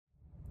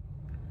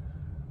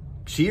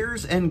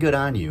Cheers and good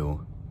on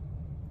you.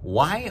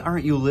 Why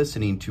aren't you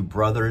listening to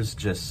Brothers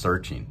Just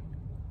Searching?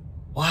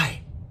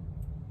 Why?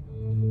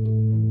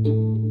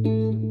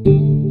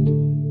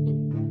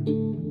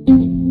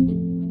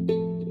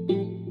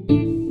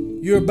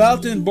 You're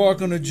about to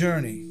embark on a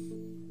journey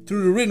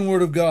through the written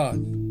word of God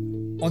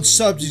on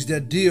subjects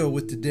that deal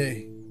with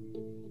today.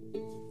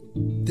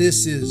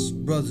 This is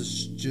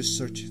Brothers Just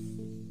Searching.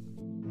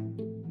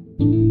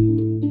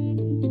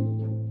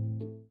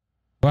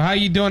 Well, how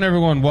you doing,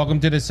 everyone? Welcome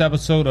to this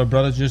episode of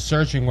Brothers Just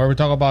Searching, where we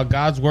talk about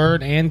God's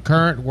Word and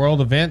current world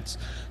events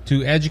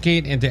to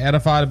educate and to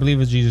edify the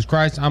believers of Jesus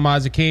Christ. I'm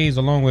Isaac Hayes,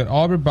 along with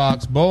Aubrey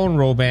Box, Bo and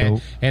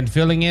Roban, and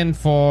filling in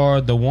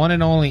for the one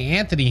and only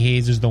Anthony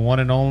Hayes is the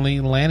one and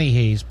only Lanny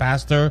Hayes,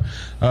 pastor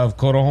of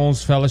Coda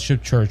Homes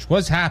Fellowship Church.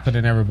 What's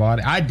happening,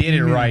 everybody? I did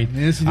it right.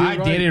 Yes, I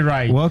did it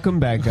right. Welcome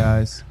back,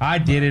 guys. I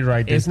did it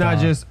right. It's not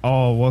just,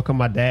 welcome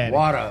my dad.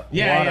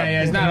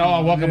 Yeah. It's not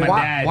all welcome my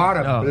dad. What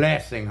a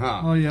blessing,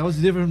 huh? Oh, yeah, it was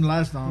different from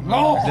last time.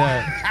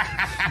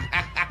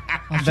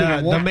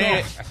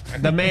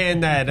 The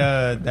man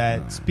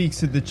that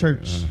speaks at the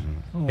church.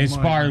 Oh,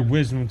 Inspired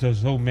wisdom to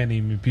so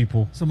many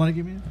people. Somebody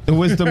give me it? The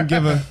wisdom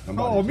giver.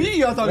 Oh,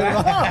 me? I thought it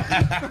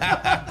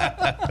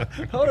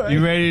was All right.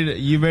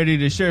 You ready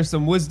to share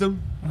some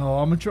wisdom? Oh,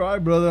 I'm going to try,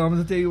 brother. I'm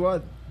going to tell you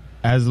what.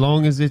 As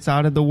long as it's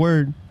out of the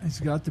word. It's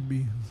got to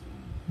be.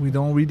 We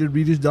don't read the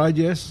Reader's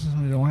Digest.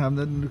 We don't have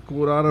nothing to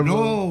quote out of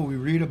No, we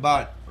read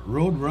about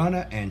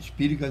Roadrunner and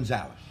Speedy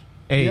Gonzalez.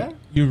 Hey, Yeah?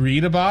 You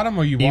read about them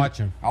or you watch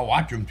them? I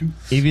watch them too.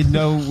 even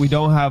though we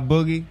don't have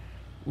Boogie,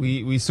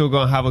 we still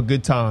gonna have a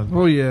good time.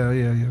 Oh,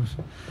 yeah.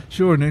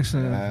 Sure, next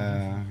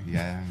time.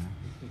 Yeah.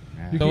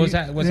 So what's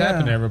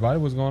happening, everybody?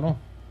 What's going on?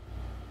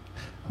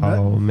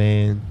 Oh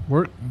man,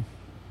 Work.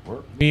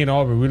 Me and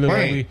Aubrey, we live.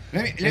 Hey,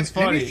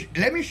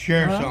 let me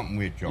share something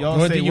with y'all. y'all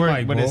What say do you work,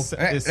 like, but Bo?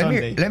 it's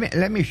Sunday.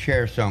 Let me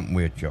share something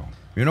with y'all.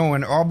 You know,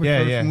 when Aubrey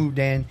first moved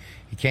in,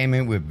 he came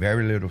in with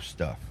very little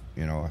stuff.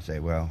 You know, I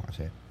said,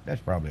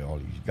 that's probably all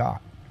he's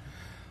got.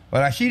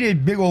 But I see this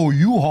big old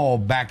U-Haul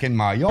back in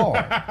my yard.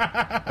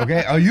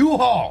 Okay, a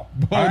U-Haul.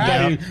 Boy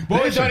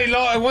thought he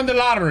won the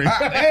lottery.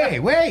 Hey,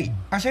 wait.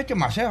 I said to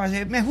myself,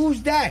 man,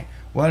 who's that?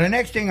 Well, the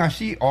next thing I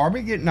see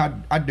Aubrey getting out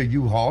at the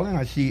U-Haul, and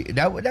I see,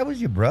 that was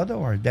your brother?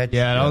 Or that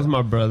was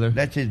my brother.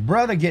 That's his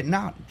brother getting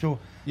out. So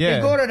Yeah.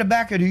 they go to the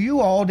back of the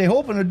U-Haul, they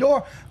open the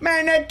door.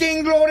 Man, that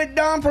thing loaded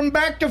down from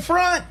back to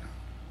front.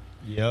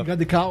 You Yep. got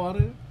the cow out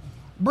of it?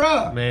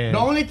 Bruh, Man. the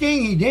only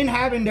thing he didn't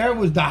have in there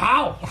was the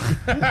house.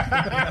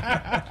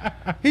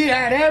 He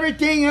had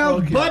everything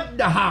else but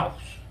the house.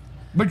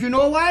 But you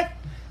know what?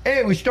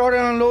 Hey, we started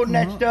unloading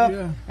that stuff,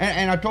 yeah.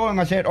 and I told him,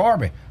 I said,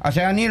 Aubrey,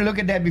 I need to look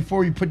at that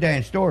before you put that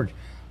in storage.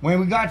 When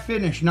we got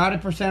finished,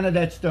 90% of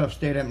that stuff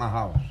stayed at my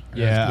house.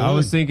 Yeah, I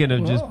was thinking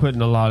of just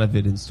putting a lot of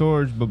it in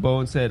storage, but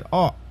Bowen said,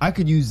 I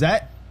could use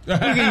that. We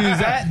can use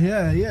that.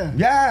 Yeah.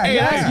 Yeah, Hey,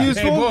 that's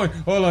useful. Hey, boy,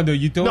 hold on, though.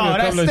 You told me a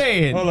that's couple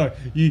staying. Hold on.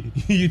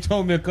 You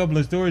told me a couple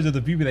of stories of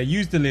the people that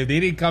used to live. They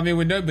didn't come in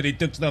with nothing, but they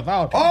took stuff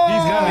out. Oh,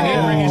 He's coming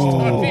in bringing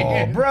stuff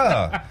in.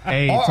 bruh.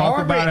 Hey, talk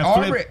about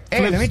a flip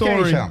let me tell you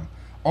story. something.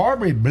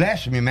 Aubrey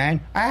blessed me,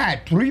 man. I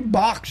had 3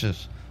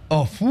 boxes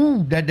of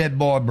food that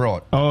boy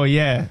brought. Oh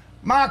yeah.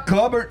 My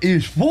cupboard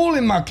is full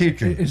in my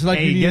kitchen. It's like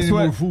Hey, you guess need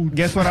more what? food.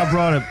 Guess what I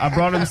brought him? I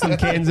brought him some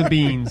cans of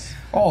beans.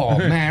 Oh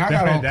man, I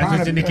got all That's kind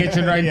what's in the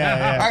kitchen right now.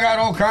 Yeah. I got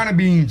all kind of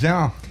beans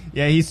now.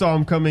 Yeah, he saw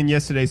him come in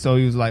yesterday, so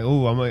he was like,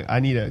 I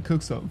need to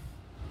cook something.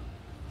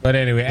 But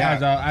anyway,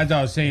 Yeah. as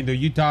I was saying, though,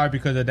 you tired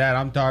because of that.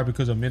 I'm tired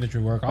because of ministry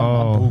work.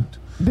 I'm pooped.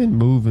 Been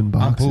moving I'm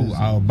boxes.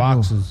 pooped.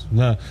 Boxes.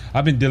 Nah,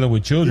 I've been dealing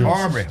with children.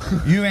 Aubrey,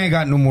 you ain't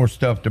got no more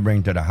stuff to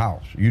bring to the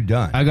house. You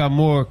done. I got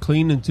more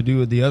cleaning to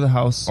do at the other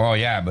house. Oh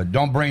yeah, but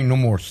don't bring no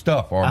more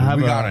stuff, Aubrey.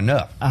 We got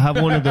enough. I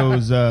have one of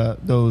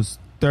those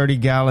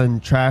 30-gallon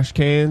trash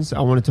cans.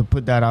 I wanted to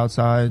put that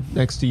outside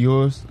next to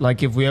yours.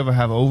 Like if we ever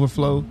have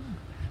overflow.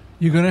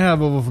 You're going to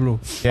have overflow.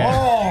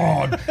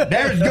 Yeah. Oh,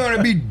 there's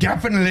gonna be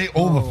definitely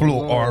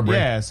overflow, Aubrey.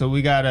 Yeah, so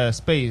we got a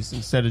space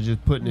instead of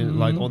just putting it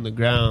like on the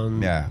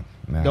ground. Yeah.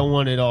 Don't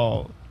want it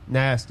all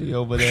nasty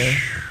over there.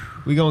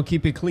 We gonna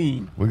keep it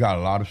clean. We got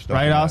a lot of stuff.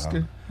 Right, in the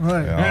Oscar? house.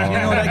 Right.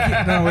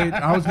 Yeah. No, wait.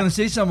 I was going to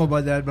say something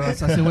about that, but I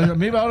said, well,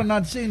 maybe I would have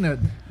not seen that.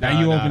 Now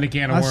you open the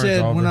can of I worms.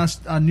 said, Aubrey. when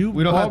I knew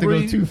We don't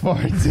Aubrey, have to go too far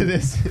into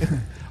this.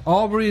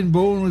 Aubrey and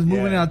Bowen was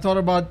moving in, Yeah. I thought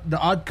about the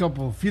odd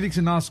couple, Felix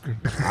and Oscar.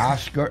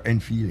 Oscar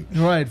and Felix.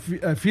 Right.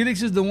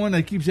 Felix is the one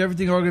that keeps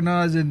everything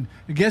organized, and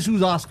guess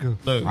who's Oscar?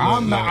 Look,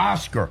 I'm the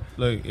Oscar.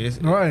 Look, it's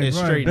Right.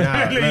 straight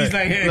now. He's Look,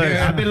 like, hey, look,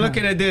 yeah. I've been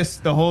looking at this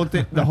the whole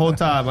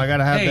time. I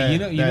gotta have Hey,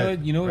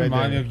 that. you know, right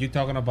remind me there. of you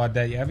talking about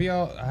that. Have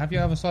you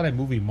ever saw that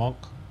movie Monk?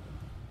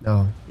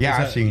 No. Yeah,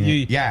 I've seen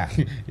it. Yeah.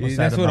 What's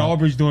That's that what about?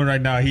 Aubrey's doing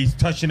right now. He's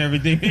touching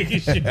everything,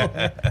 making sure.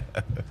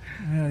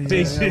 Right.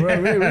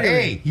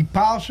 Hey, he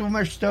piled so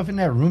much stuff in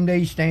that room that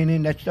he's staying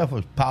in. That stuff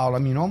was piled,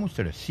 almost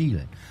to the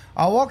ceiling.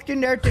 I walked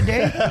in there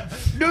today.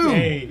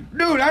 Dude,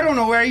 I don't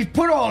know where he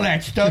put all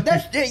that stuff.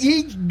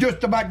 He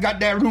just about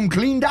got that room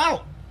cleaned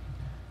out.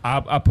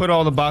 I put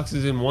all the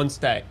boxes in one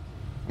stack.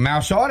 I mean, I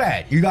saw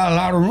that. You got a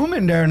lot of room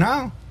in there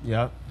now.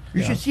 Yep.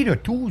 You should see the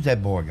tools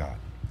that boy got.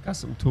 Got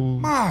some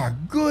tools. My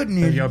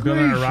goodness You're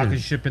building a gracious. rocket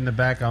ship in the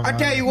back. I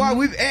tell you what,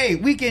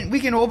 we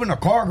can open a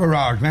car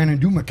garage, man, and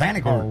do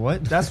mechanical. Oh,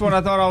 what? That's what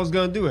I thought I was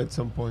gonna do at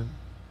some point.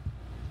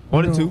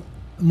 Wanted to.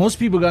 Most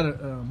people got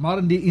a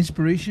modern day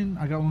inspiration.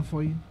 I got one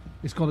for you.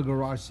 It's called a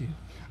garage sale.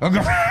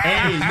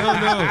 Hey,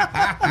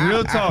 no.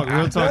 Real talk.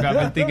 I've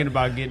been thinking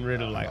about getting rid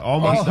of like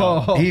all my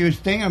stuff. He was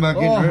thinking about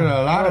getting rid of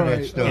a lot of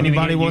that stuff.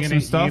 Anybody want some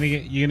stuff?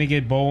 You're gonna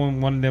get Bowen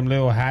one of them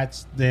little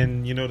hats.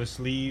 Then you know the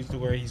sleeves to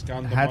where he's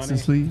counting the Hats money. and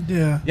sleeves.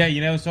 Yeah. Yeah,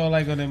 you never saw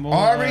like on them.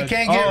 Aubrey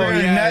can't get rid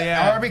of nothing.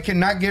 yeah. Aubrey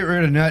cannot get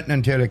rid of nothing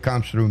until it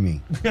comes through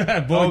me.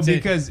 Oh,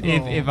 because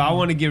if I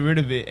want to get rid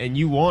of it and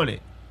you want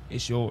it,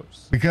 it's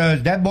yours.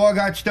 Because that boy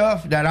got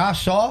stuff that I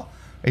saw.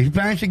 If he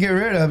plans to get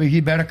rid of it, he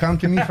better come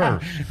to me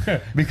first.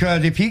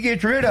 Because if he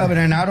gets rid of it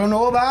and I don't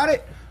know about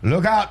it,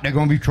 look out, there's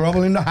gonna be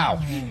trouble in the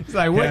house. It's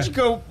like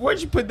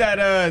where'd you put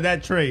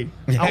that tray?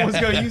 I was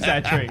gonna use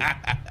that tray.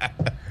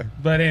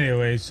 But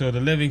anyway, so the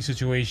living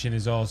situation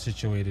is all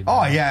situated.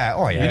 Oh yeah.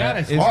 You're not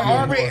as-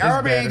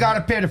 Aubrey ain't got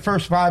to pay the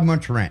first 5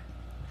 months rent.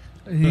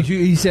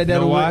 He said that You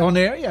know why? on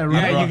there. Yeah,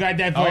 right. Yeah, you got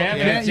that for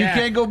evidence. You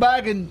can't go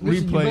back and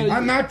listen, you Replay. better-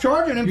 I'm not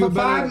charging him for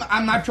five.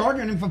 I'm not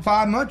charging him for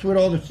 5 months with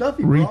all the stuff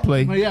he brought. Well,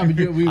 Replay. yeah,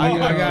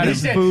 but I got He it.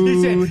 said,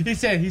 Food. he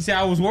said,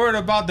 I was worried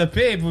about the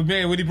pay, but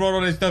man, when he brought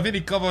all that stuff in, he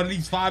covered at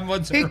least 5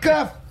 months. He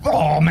cuffed.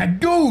 Oh man,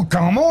 dude,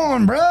 come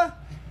on, bruh.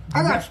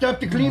 I got stuff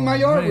to clean my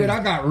yard with.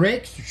 I got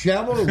rakes,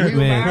 shovel, a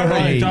wheelbarrow.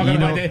 Hey, You talking you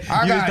about know, that?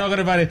 I You was got- talking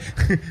about it.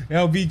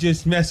 LB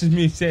just messaged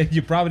me and said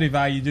your property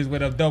value just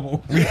went up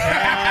double.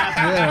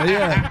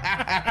 yeah.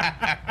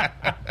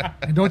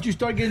 And don't you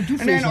start getting too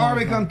And then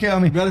Aubrey come tell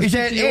me. Brother, He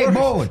said, stick to "Hey, yours."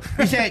 Bowen."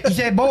 He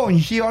said, "Bowen,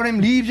 you see all them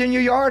leaves in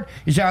your yard?"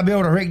 He said, "I'll be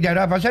able to rake that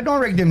up." I said, "Don't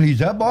rake them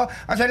leaves up, boy."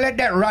 I said, "Let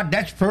that rot.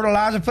 That's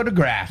fertilizer for the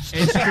grass."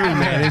 It's true,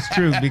 man. It's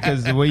true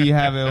because the way you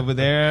have it over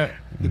there,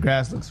 the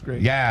grass looks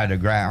great. Yeah, the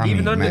grass.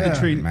 Even under the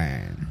tree.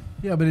 man.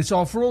 Yeah, but it's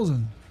all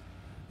frozen.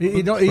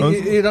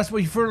 That's why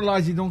you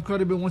fertilize. You don't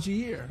cut it but once a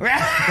year.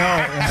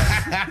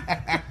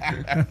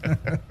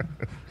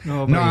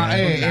 No,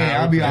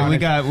 I'll be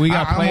And honest. we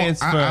got plans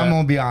for I'm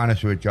gonna be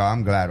honest with y'all.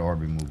 I'm glad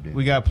Aubrey moved in.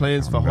 we got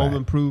plans for I'm home glad.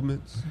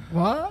 improvements.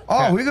 What?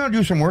 Oh, we're gonna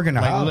do some work in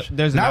the Like, house.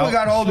 there's Now we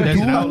got all the there's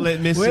an tools.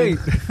 outlet missing. Wait,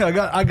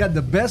 I got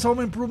the best home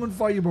improvement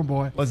for you, my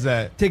boy. What's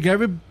that? Take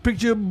every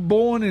picture of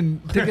Bowen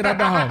and take it out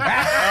the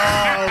house.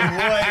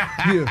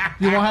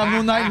 You won't have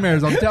no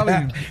nightmares. I'm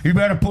telling you. You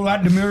better pull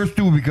out the mirrors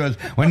too, because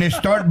when they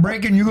start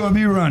breaking, you're gonna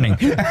be running.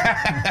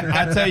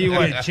 I tell you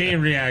what,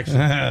 Chain reaction.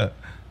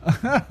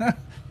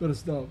 Better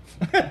stop.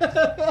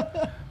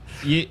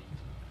 you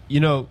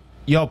know,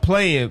 y'all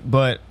playing,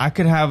 but I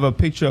could have a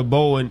picture of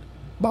Bowen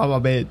by my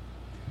bed.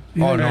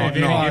 Oh no, If it-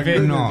 no, if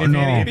it- no, if it- no,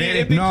 if it-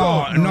 It'd be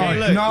no, cool. no, Hey,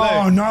 look,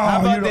 no, look. no. How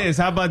you about don't- this?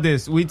 How about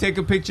this? We take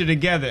a picture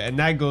together, and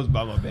that goes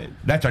by my bed.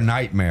 That's a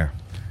nightmare.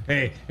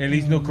 Hey, at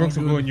least no crooks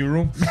will go in your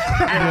room.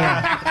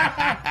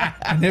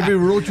 And every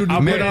roach you do I'll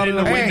put put it out in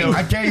of the the Hey, window.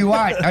 I tell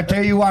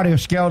you what, it'll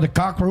scare the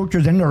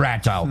cockroaches and the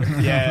rats out.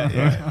 Yeah.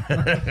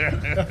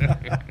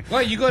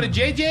 What, you go to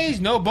JJ's?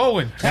 No,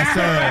 Bowen.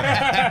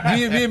 That's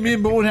me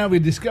and Bowen have a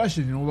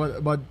discussion,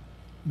 about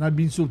not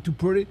being so too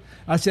pretty.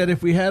 I said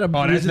if we had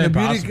that's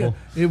impossible.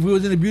 if we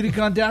was in a beauty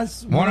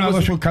contest, One of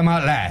us will come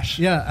out last.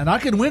 yeah, and I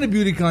could win a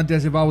beauty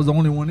contest if I was the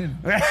only one in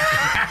it.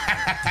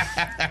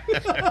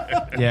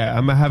 Yeah,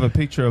 I'm gonna have a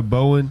picture of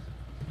Bowen.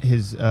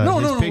 His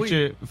No,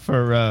 picture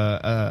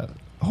for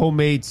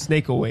homemade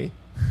snake away.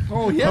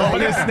 Oh yeah, All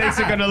the snakes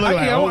are gonna look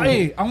like. I want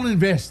to Oh,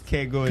 invest.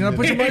 can't go Can I in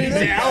put there. some money in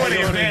there? I would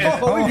invest.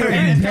 Oh, we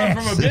It's can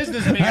come from a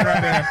businessman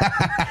right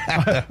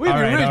there. we be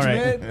All right, rich, all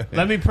right. man.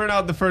 Let me print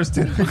out the first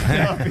 10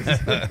 copies.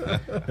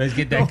 Let's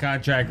get that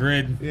contract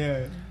read.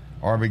 Yeah.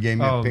 Aubrey gave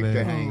me Oh, a picture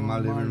man. hanging in my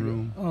living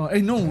room. Oh,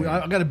 hey, no,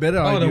 I got a better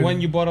Oh, idea. the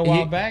one you bought a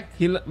while back?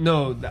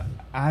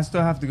 I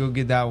still have to go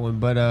get that one,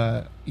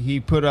 but he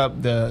put up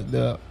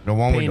the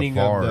one with the painting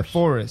of the forest.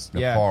 forest. The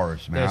yeah,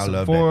 forest, man. There's I some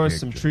love that forest,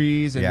 some picture.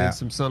 trees, and Yeah. then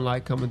some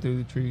sunlight coming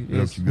through the trees. It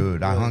looks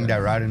good. I hung that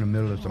right in the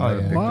middle of some Oh, other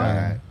yeah. picture I Wow.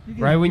 had.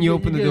 Right when you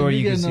open the door,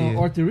 you can see it.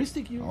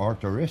 Artistic, you.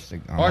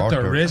 Arthritic.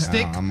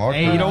 Arthritic? I'm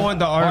Hey, you don't want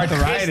the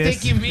arthritis.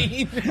 Artistic, you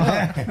mean?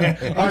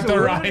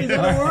 Arthritis. Is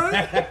that a word?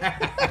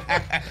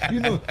 You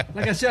know,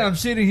 like I said, I'm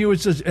sitting here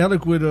with such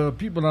eloquent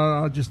people.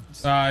 I just.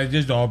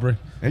 Just Aubrey.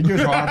 It's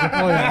just Aubrey.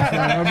 Oh yeah, sorry,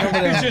 I remember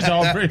It's that. just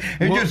Aubrey.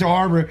 It's just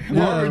Aubrey.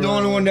 Aubrey's the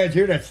only one that's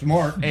here that's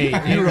smart. Hey,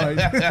 You're right.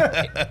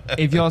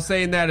 if y'all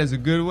saying that as a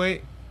good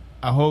way,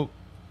 I hope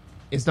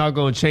it's not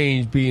going to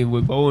change being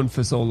with Bowen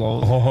for so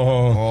long.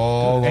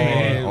 Oh,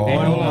 Hey, oh, hey,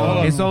 hold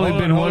on. It's only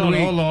been 1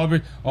 week. Hold on,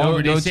 Aubrey.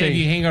 Aubrey, no they say if change.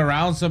 you hang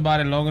around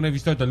somebody long enough, you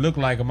start to look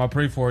like them. I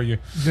pray for you.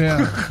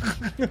 Yeah.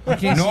 I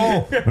can't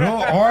No,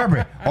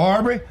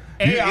 Aubrey.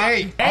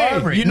 Hey,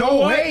 Aubrey. you know no,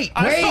 what? wait.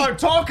 I started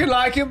talking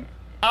like him.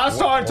 I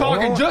started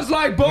talking just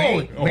like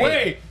Bowen.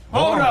 Wait,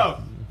 hold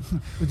up.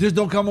 Just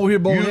don't come over here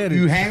boneheaded.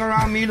 You hang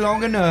around me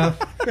long enough,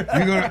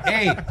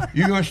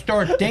 you're gonna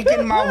start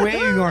thinking my way.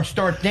 You're gonna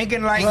start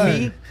thinking like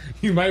me.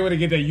 You might want to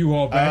get that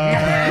U-Haul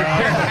back.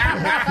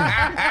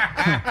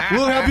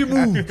 We'll help you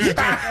move.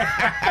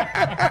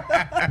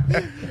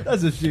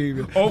 That's a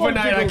shame.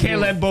 Overnight, I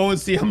can't let Bowen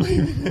see I'm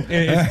leaving. You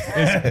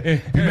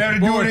better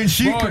do it in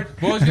secret.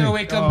 Bo's gonna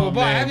wake up. Oh,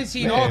 Boy, I man. haven't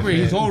seen Aubrey.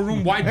 His whole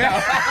room wiped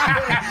out.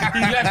 He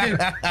left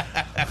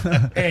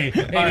it. Hey,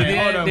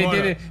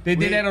 they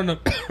did that on the.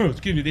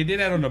 Excuse me. They did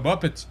that on the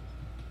Muppets.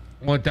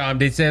 One time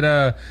they said,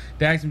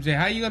 they asked him, say,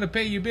 how you gonna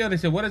pay your bill? They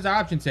said, what does the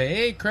option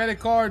say? A, credit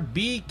card,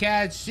 B,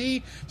 cash,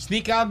 C,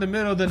 sneak out in the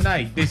middle of the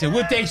night. They said,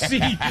 we'll take C.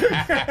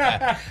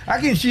 I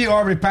can see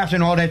Aubrey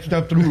passing all that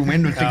stuff through the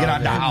windows to get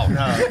out the house.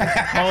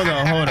 Hold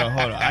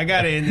on. I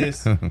gotta end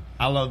this.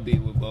 I love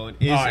being with Bowen.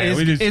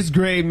 It's It's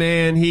great,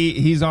 man.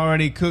 He's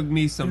already cooked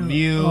me some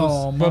meals.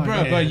 Oh, But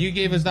my bro, you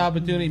gave us the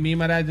opportunity, me and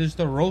my dad, just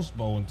to roast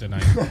Bowen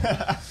tonight.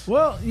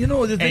 Well, you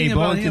know the thing Hey,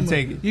 about Bowen him, can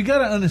take it. you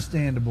gotta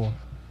understand the boy.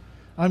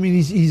 I mean,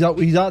 he's out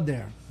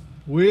there,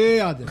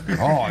 way out there.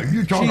 Oh,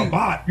 you talking See,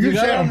 about? You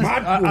gotta said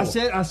understand-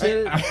 about. I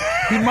said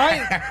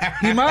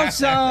he might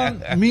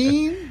sound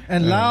mean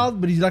and loud,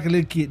 but he's like a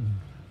little kitten.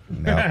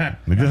 No,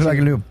 just like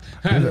a little.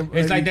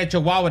 It's like that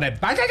chihuahua that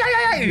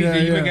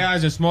you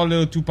guys a small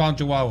little 2-pound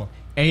chihuahua.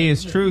 Hey,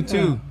 it's true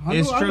too. Yeah.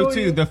 It's I true know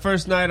too. you. The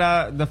first night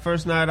I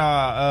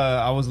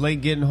was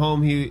late getting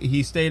home.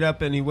 He stayed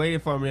up and he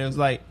waited for me. It was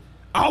like,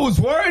 I was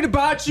worried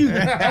about you.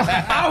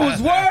 I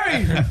was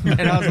worried,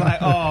 and I was like,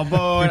 "Oh,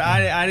 boy,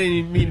 I didn't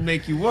even mean to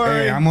make you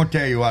worry." Hey, I'm gonna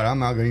tell you what. I'm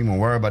not gonna even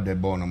worry about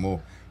that boy no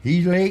more.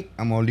 He's late.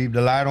 I'm gonna leave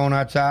the light on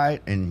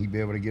outside, and he'll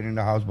be able to get in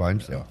the house by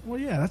himself. Well,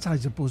 yeah, that's how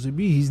he's supposed to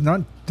be. He's not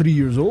 3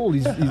 years old.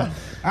 He's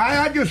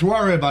I just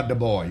worry about the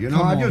boy. You know,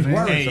 Come I on, just man.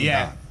 worry Hey,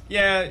 sometimes.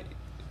 yeah.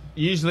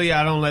 Usually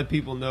I don't let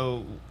people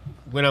know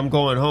when I'm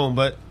going home,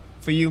 but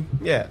for you,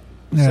 yeah.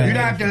 Yeah. You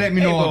don't have to let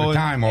me know all the Bowen.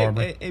 time,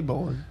 Aubrey. Hey,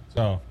 Bowen.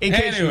 So In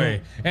case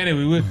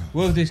anyway,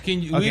 we'll just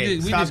continue. Okay,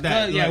 we stop just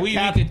that. cut. Yeah, Look, we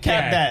cap could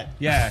that.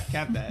 Yeah,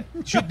 Cap that.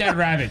 shoot that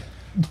rabbit.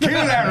 Kill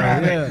that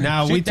rabbit. Yeah.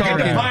 Now we Shoot that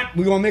talking. rabbit.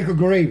 We're gonna make a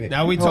gravy.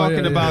 Now we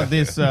talking yeah. about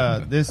this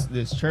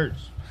church.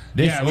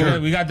 Yeah,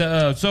 we got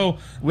the so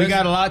We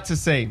got a lot to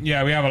say.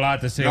 yeah, we have a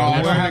lot to say. No, on I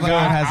this don't one. have a God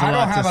lot. has a I lot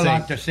don't to have a say.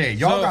 lot to say.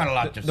 Y'all So, got a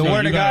lot to The say.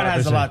 Word you of got God a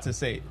has a lot lot to to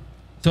say.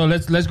 So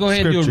let's go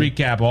ahead and do a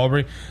Scripture. recap,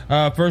 Aubrey.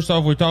 First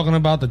off, we're talking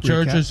about the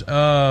churches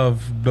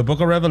of the Book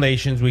of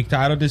Revelations. We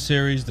titled this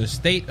series "The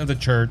State of the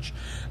Church."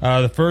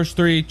 The first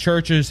 3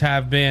 churches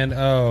have been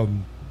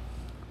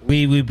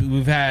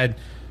we've had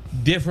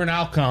different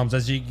outcomes,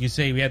 as you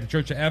say. We had the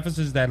Church of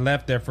Ephesus that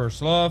left their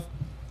first love.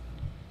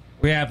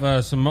 We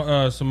have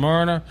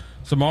Smyrna.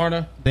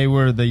 They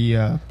were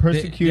the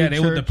persecuted They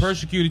church. were the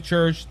persecuted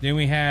church. Then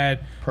we had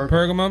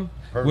Pergamum,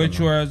 which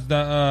was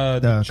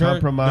the church,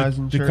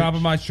 compromising the church.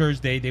 compromised church.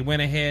 They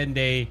went ahead and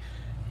they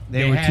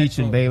were had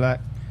teaching some- Balak.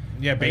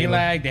 Yeah,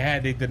 Balak. They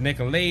had the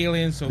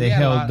Nicolaitans. So They we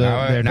had a held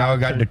lot. the- Now I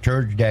got the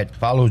church that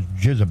follows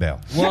Jezebel.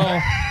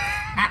 Well,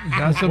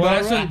 that's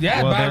about right.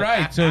 yeah, Well, about that-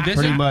 right. So this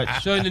pretty is,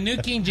 much. So in the New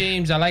King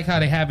James, I like how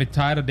they have it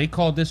titled. They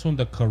call this one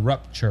the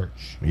corrupt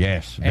church.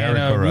 Yes, And very we're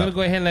gonna corrupt.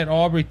 go ahead and let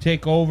Aubrey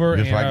take over.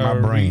 Just and, like my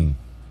brain.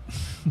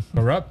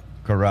 Corrupt.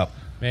 Corrupt.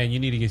 Man, you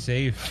need to get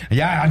saved.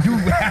 Yeah, I do.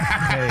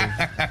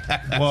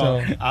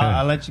 Well, So-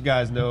 I'll let you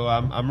guys know.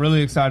 I'm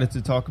really excited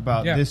to talk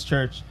about Yeah. this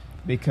church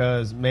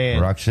because,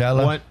 man,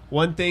 Roxella.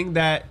 one thing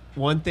that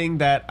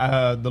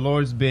the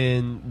Lord's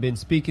been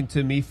speaking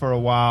to me for a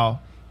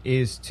while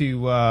is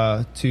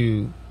to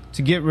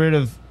get rid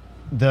of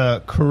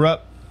the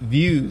corrupt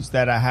views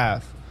that I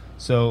have.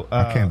 So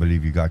I can't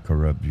believe you got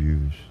corrupt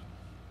views.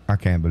 I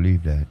can't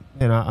believe that.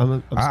 And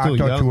I'm I still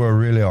thought young. you were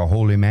really a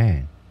holy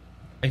man.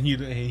 And he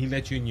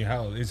let you in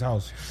his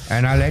house.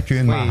 And I let you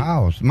in my Wait.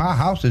 house. My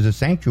house is a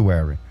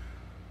sanctuary.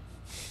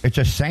 It's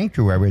a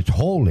sanctuary. It's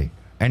holy.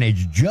 And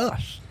it's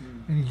just.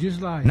 And he's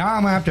just like Now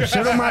I'm going to have to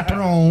sit on my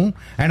throne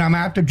and I'm going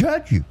to have to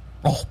judge you.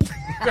 Oh,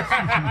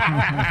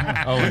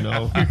 Oh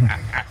no!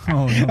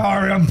 oh no.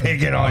 Aubrey, I'm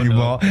picking on you,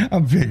 boy.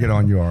 I'm picking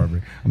on you,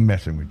 Aubrey. I'm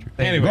messing with you.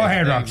 Anyway, Go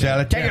ahead, thank you.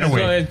 Roxella. Take it Let's go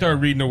ahead away. and start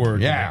reading the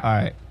word. Yeah. All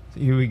right, so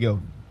here we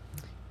go.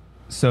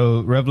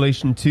 So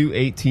Revelation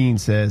 2:18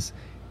 says,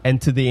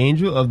 "And to the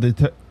angel of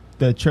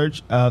the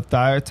church of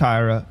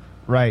Thyatira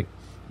write,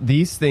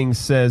 these things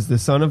says the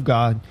Son of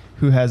God,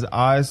 who has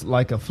eyes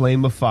like a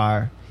flame of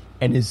fire,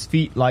 and his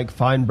feet like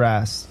fine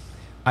brass.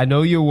 I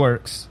know your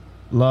works,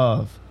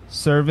 love,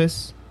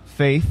 service,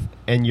 faith,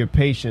 and your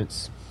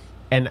patience.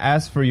 And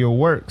as for your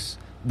works,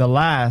 the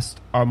last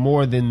are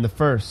more than the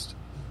first.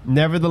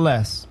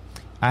 Nevertheless,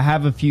 I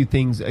have a few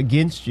things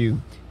against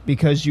you,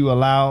 because you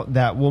allow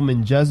that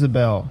woman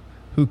Jezebel,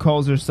 who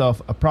calls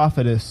herself a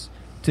prophetess,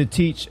 to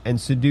teach and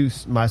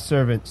seduce my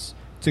servants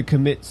to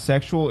commit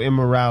sexual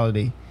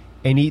immorality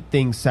and eat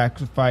things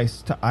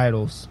sacrificed to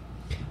idols.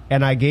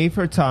 And I gave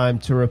her time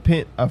to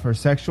repent of her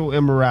sexual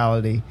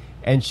immorality,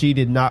 and she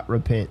did not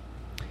repent.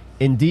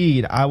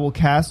 Indeed, I will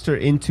cast her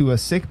into a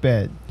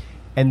sickbed,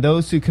 and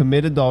those who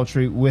commit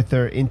adultery with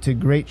her into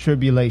great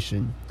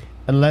tribulation,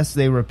 unless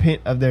they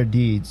repent of their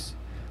deeds.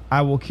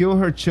 I will kill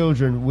her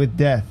children with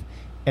death,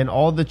 and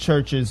all the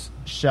churches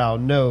shall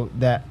know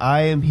that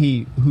I am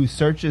he who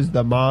searches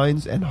the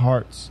minds and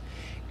hearts,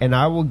 and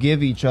I will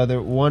give each other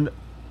one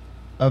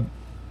of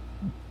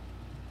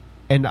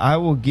and I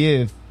will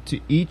give to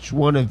each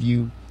one of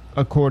you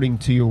according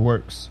to your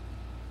works.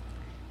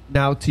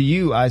 Now to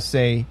you I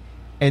say,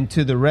 and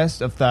to the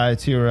rest of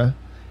Thyatira,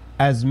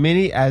 as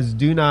many as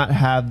do not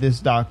have this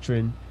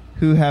doctrine,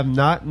 who have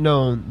not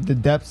known the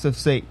depths of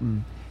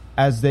Satan,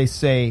 as they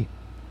say,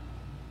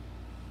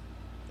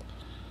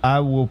 I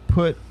will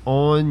put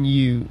on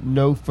you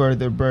no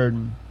further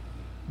burden,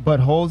 but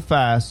hold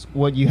fast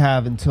what you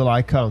have until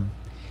I come.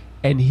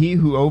 And he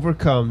who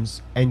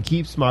overcomes and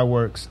keeps my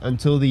works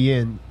until the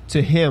end,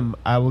 to him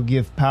I will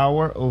give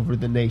power over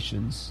the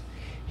nations.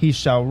 He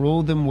shall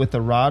rule them with a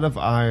rod of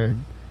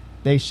iron.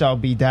 They shall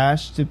be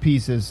dashed to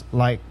pieces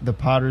like the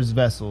potter's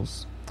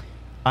vessels.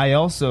 I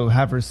also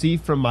have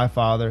received from my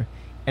Father,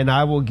 and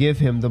I will give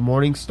him the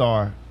morning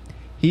star.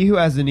 He who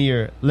has an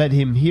ear, let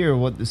him hear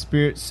what the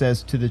Spirit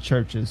says to the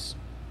churches.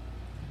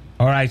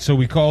 All right, so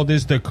we call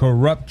this the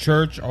corrupt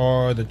church,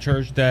 or the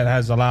church that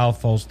has allowed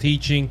false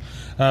teaching.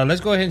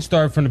 Let's go ahead and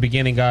start from the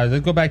beginning, guys.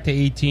 Let's go back to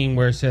 18,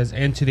 where it says,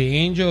 and to the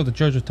angel of the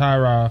church of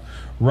Tyre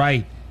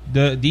write,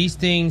 these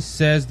things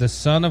says the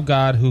Son of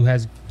God, who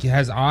has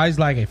eyes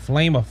like a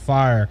flame of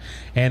fire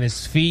and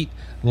his feet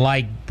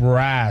like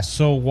brass.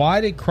 So why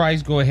did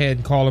Christ go ahead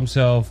and call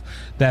himself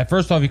that?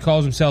 First off, he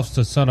calls himself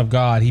the Son of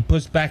God. He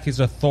puts back his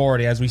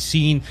authority, as we've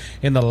seen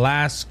in the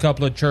last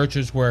couple of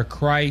churches where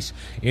Christ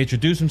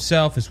introduced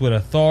himself. It's with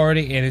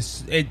authority, and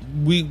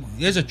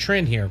there's a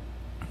trend here.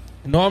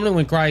 Normally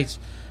when Christ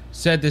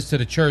said this to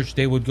the church,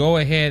 they would go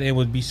ahead and it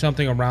would be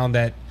something around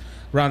that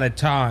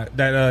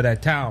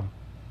town.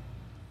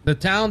 The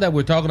town that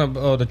we're talking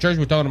about, the church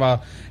we're talking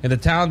about, and the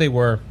town they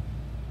were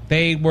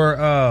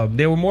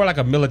more like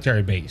a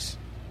military base,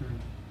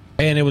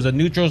 and it was a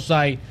neutral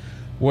site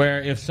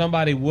where if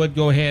somebody would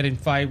go ahead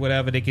and fight,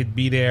 whatever, they could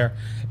be there.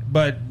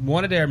 But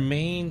one of their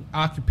main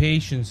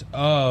occupations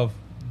of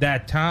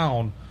that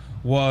town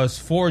was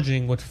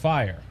forging with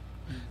fire.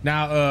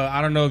 Now,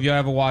 I don't know if you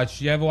ever watched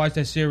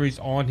that series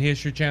on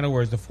History Channel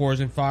where it's the Forged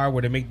in Fire,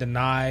 where they make the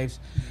knives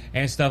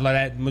and stuff like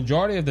that.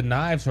 Majority of the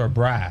knives are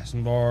brass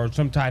or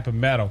some type of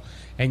metal,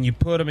 and you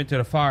put them into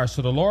the fire.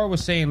 So the Lord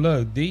was saying,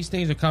 look, these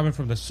things are coming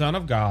from the Son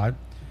of God,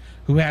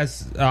 who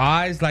has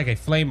eyes like a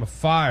flame of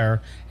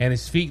fire and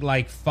his feet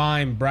like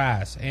fine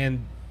brass.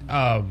 And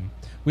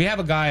we have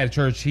a guy at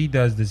church, he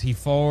does this. He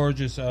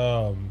forges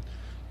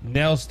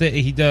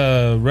he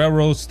does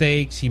railroad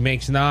stakes, he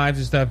makes knives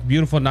and stuff.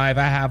 Beautiful knife,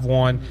 I have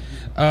one.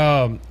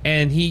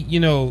 And he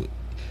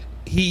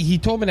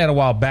told me that a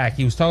while back.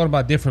 He was talking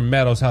about different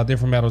metals, how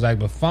different metals act,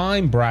 but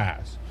fine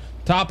brass,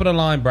 top of the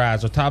line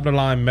brass or top of the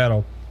line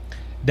metal,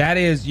 that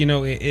is,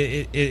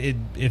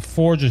 it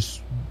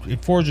forges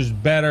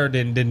better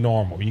than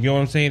normal. You get what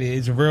I'm saying?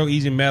 It's a real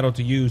easy metal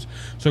to use.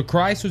 So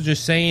Christ was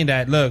just saying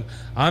that, look,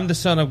 I'm the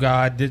Son of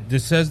God.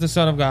 This says the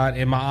Son of God,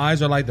 and my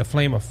eyes are like the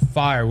flame of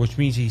fire, which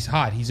means he's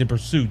hot. He's in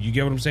pursuit. You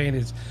get what I'm saying?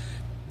 It's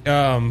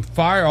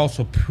fire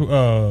also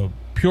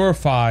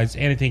purifies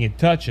anything it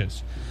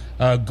touches.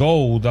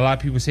 Gold, a lot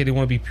of people say they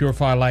want to be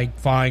purified like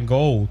fine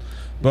gold,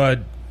 but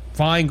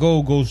fine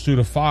gold goes through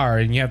the fire,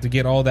 and you have to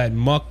get all that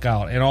muck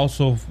out. And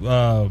also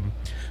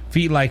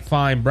feet like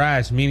fine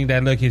brass, meaning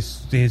that, look, his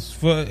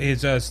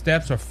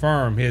steps are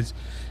firm. His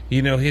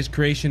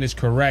creation is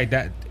correct.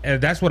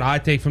 That's what I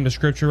take from the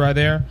scripture right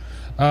there.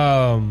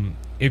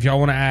 If y'all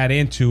want to add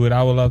into it,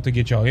 I would love to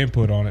get y'all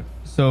input on it.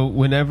 So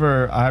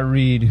whenever I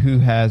read who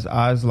has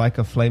eyes like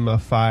a flame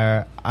of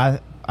fire,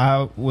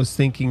 I was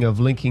thinking of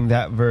linking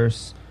that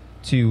verse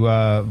to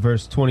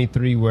verse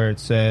 23, where it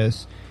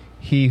says,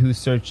 he who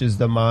searches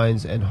the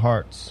minds and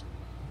hearts.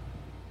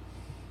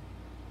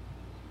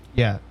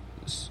 Yeah,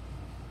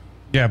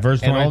 verse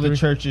 23. And all the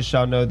churches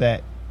shall know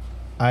that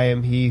I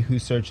am he who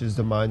searches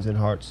the minds and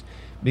hearts.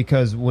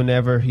 Because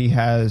whenever he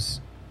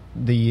has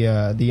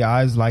the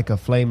eyes like a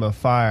flame of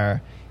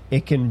fire,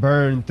 it can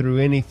burn through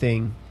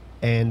anything,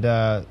 and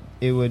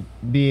it would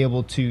be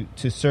able to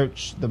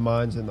search the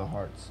minds and the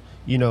hearts.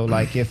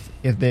 Like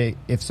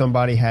if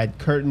somebody had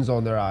curtains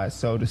on their eyes,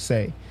 so to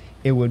say,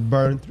 it would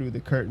burn through the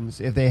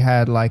curtains. If they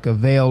had like a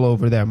veil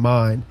over their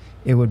mind,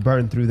 it would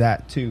burn through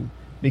that too,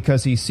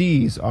 because he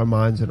sees our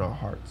minds and our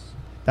hearts.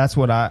 That's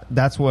what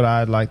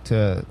I'd like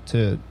to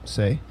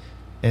say.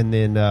 And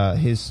then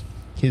his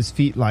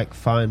feet like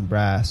fine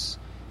brass.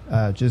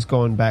 Just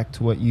going back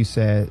to what you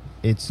said,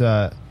 it's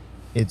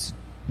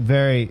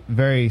very,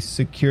 very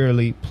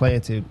securely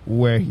planted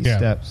where he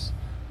steps.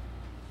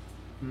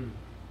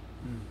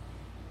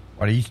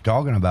 What he's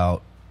talking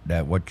about,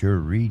 that what you're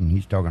reading,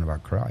 he's talking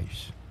about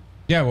Christ.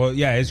 Yeah, well,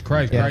 yeah, it's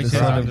Christ. Yeah, Christ is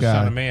the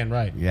Son of Man,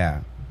 right?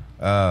 Yeah.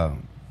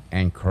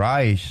 And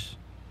Christ,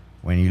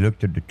 when he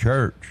looked at the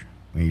church,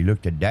 when he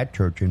looked at that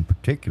church in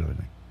particular,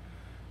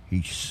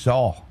 he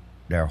saw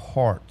their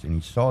hearts and he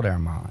saw their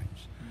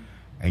minds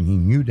and he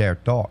knew their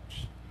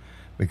thoughts,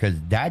 because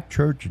that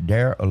church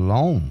there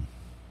alone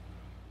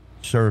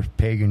served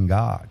pagan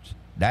gods.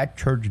 That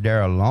church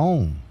there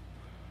alone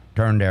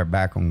turned their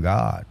back on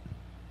God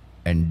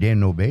and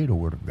didn't obey the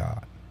word of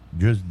God.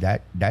 Just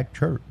that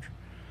church.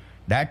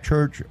 That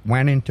church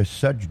went into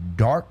such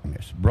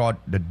darkness, brought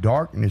the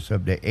darkness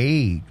of the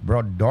age,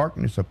 brought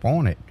darkness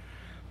upon it,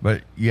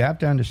 But you have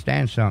to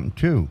understand something,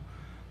 too.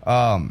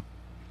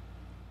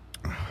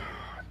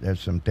 There's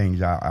some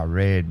things I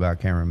read, but I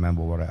can't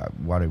remember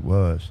what it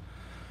was.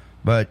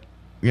 But,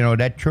 you know,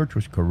 that church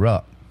was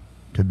corrupt,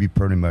 to be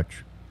pretty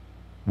much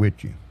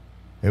with you.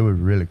 It was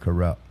really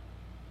corrupt.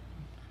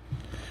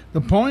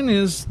 The point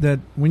is that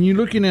when you're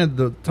looking at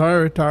the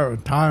Tyra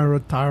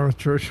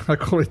church, I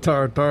call it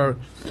Tyra,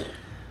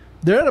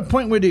 they're at a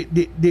point where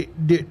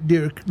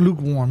they're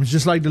lukewarm. It's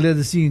just like the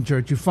Laodicean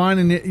church. You're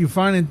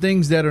finding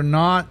things that are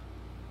not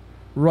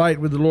right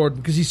with the Lord,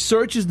 because he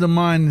searches the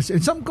mind.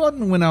 And something caught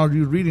me when I was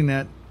reading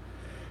that.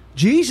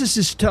 Jesus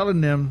is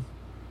telling them,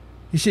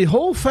 he said,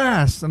 hold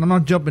fast, and I'm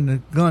not jumping the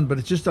gun, but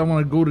it's just I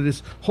want to go to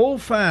this.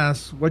 Hold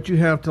fast what you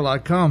have till I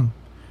come.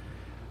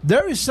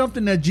 There is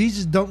something that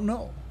Jesus doesn't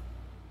know.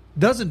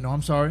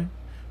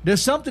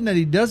 There's something that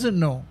he doesn't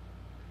know.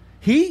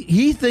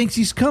 He thinks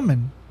he's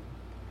coming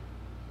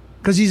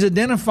because he's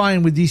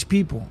identifying with these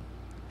people.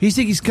 He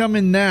thinks he's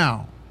coming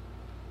now.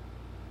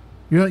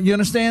 You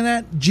understand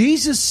that?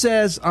 Jesus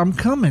says, I'm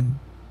coming.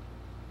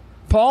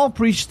 Paul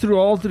preached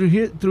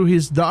through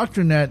his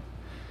doctrine that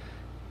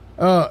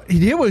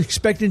they were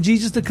expecting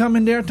Jesus to come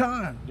in their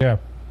time. Yeah.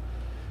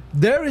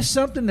 There is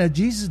something that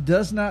Jesus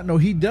does not know.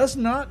 He does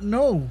not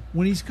know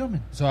when he's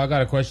coming. So I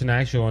got a question to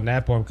ask you on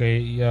that point,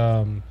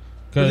 okay?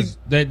 Because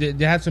they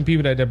had some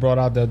people that brought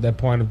out that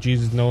point of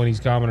Jesus knowing he's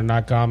coming or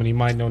not coming. He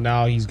might know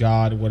now he's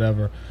God or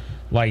whatever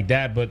like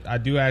that. But I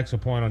do ask a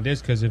point on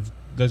this, because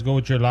let's go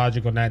with your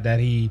logic on that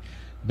he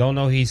don't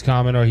know he's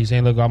coming, or he's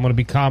saying, look, I'm going to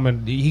be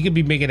coming. He could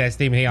be making that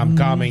statement, hey, I'm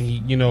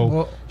coming,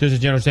 just a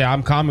general say,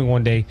 I'm coming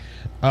one day.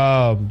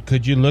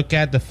 Could you look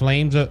at the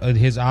flames of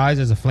his eyes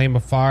as a flame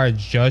of fire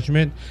as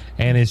judgment,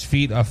 and his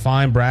feet of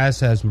fine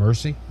brass as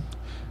mercy?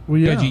 Well,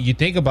 yeah. Because you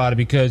think about it,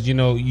 because,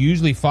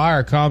 usually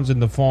fire comes in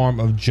the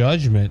form of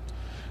judgment,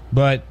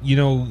 but,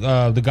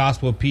 the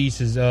gospel of peace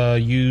is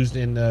used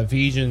in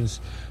Ephesians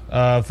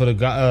for the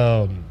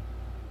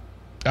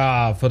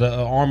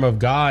armor of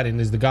God, and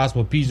is the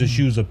gospel of peace, the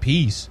shoes of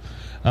peace.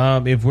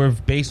 If we're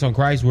based on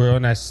Christ, we're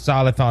on that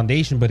solid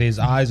foundation, but his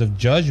eyes of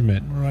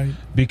judgment. Right.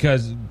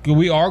 Because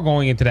we are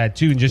going into that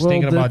too, and just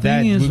thinking about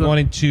that, we're going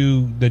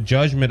into the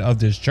judgment of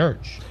this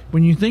church.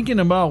 When you're thinking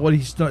about what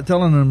he's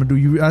telling them to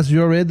do, as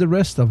you read the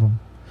rest of them,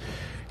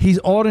 he's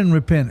ordering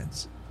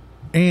repentance.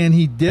 And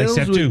he deals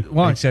except with... two.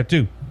 Except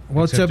two.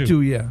 Well, except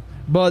two, yeah.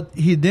 But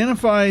he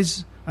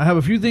identifies... I have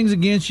a few things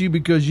against you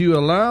because you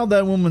allowed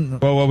that woman...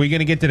 Well, we're going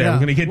to get to that. Yeah.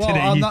 We're going to get to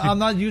that. I'm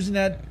not using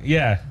that.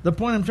 Yeah. The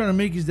point I'm trying to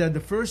make is that the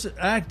first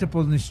act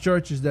upon this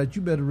church is that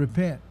you better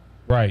repent.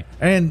 Right.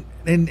 And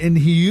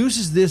he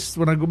uses this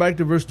when I go back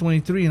to verse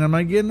 23, and I'm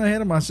not getting ahead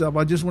of myself.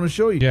 I just want to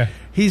show you. Yeah.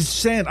 He's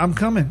saying, I'm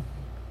coming.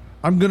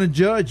 I'm going to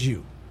judge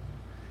you.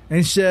 And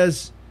he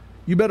says,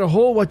 you better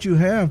hold what you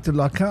have till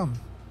I come.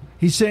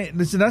 He's saying,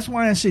 listen, that's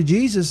why I say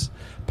Jesus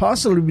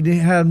possibly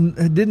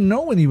didn't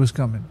know when he was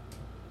coming.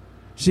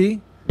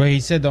 See? But he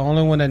said the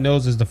only one that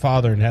knows is the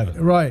Father in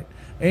heaven. Right.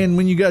 And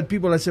when you got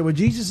people that say, well,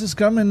 Jesus is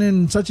coming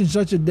in such and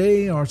such a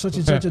day or such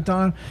and such a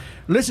time.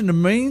 Listen, the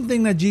main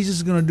thing that Jesus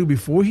is going to do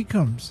before he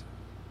comes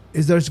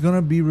is there's going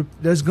to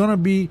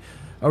be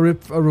a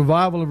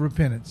revival of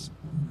repentance.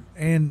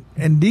 And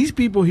these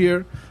people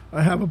here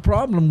have a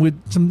problem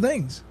with some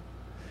things.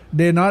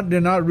 They're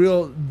not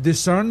real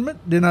discernment.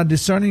 They're not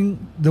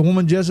discerning the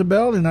woman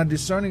Jezebel. They're not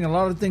discerning a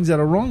lot of things that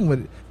are wrong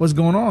with it. What's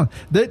going on?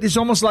 It's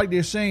almost like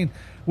they're saying,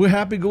 we're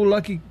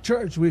happy-go-lucky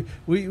church. We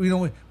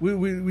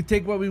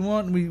take what we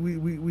want and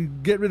we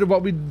get rid of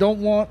what we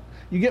don't want.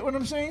 You get what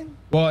I'm saying?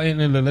 Well,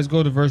 and let's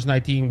go to verse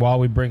 19 while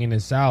we're bringing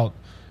this out,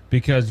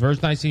 because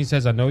verse 19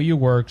 says, I know your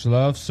works,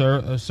 love,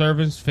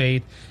 servants,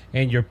 faith,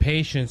 and your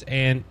patience,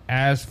 and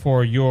as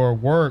for your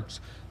works,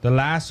 the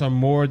last are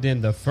more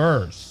than the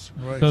first.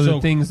 Right. So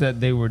the things that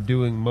they were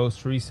doing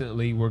most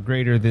recently were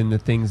greater than the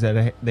things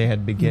that they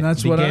had began.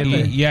 That's what I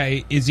think. Yeah,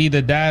 it's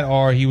either that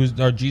or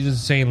Jesus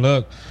is saying,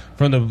 look,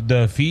 from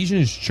the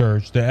Ephesians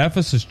church, the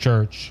Ephesus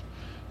church,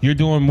 you're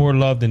doing more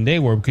love than they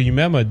were. Because you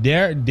remember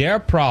their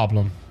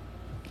problem,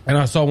 and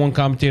I saw one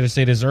commentator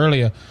say this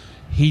earlier.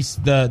 He's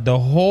the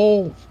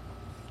whole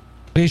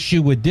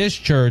issue with this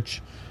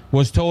church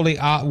was totally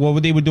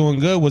what they were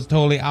doing good was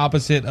totally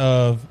opposite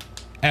of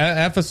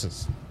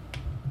Ephesus.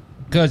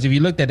 Because if you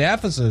looked at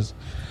Ephesus,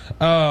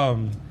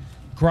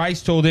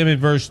 Christ told them in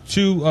verse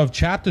 2 of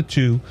chapter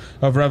 2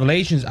 of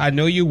Revelations, I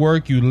know your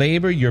work, you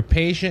labor, you're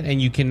patient,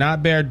 and you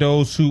cannot bear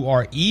those who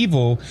are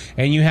evil,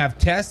 and you have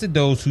tested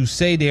those who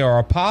say they are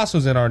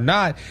apostles and are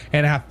not,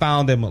 and have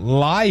found them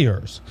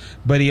liars.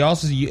 But he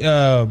also,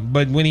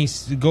 but when he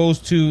goes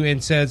to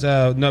and says,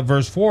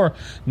 verse 4,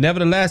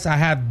 nevertheless, I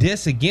have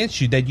this against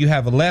you, that you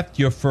have left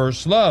your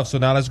first love. So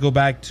now let's go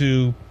back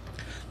to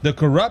the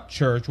corrupt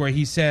church, where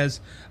he says,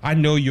 I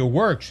know your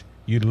works,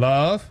 your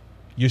love,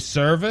 your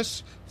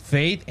service,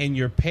 faith, and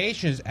your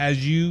patience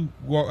as your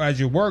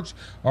works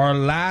are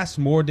last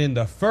more than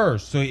the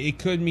first. So it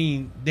could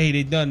mean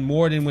they'd done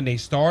more than when they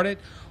started.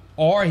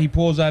 Or he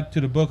pulls up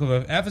to the book of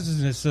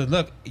Ephesus and says,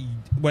 look,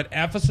 what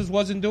Ephesus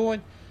wasn't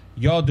doing,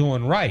 y'all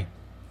doing right.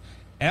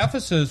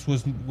 Ephesus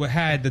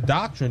had the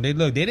doctrine. They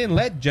didn't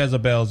let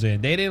Jezebels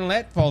in. They didn't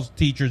let false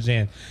teachers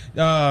in.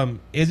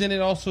 Isn't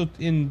it also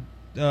in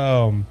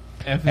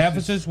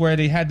Ephesus where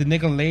they had the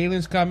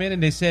Nicolaitans come in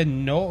and they said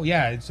no?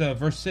 Yeah, it's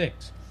verse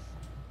 6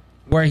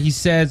 where he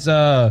says,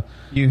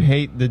 "You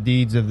hate the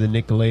deeds of the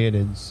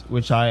Nicolaitans,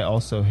 which I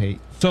also hate."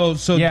 So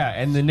yeah,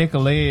 and the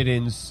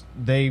Nicolaitans,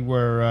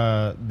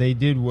 they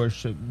did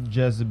worship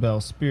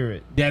Jezebel's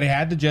spirit. Yeah, they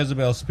had the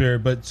Jezebel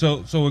spirit, but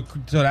so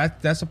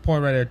that's a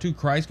point right there too.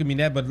 Christ could mean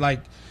that, but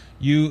like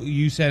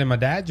you said, and my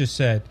dad just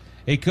said,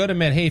 it could have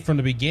meant, hey, from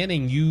the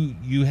beginning,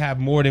 you have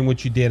more than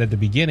what you did at the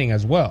beginning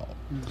as well.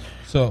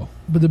 So,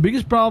 but the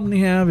biggest problem they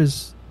have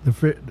is the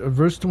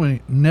verse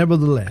 20.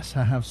 Nevertheless,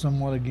 I have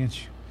somewhat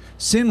against you.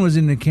 Sin was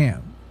in the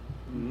camp.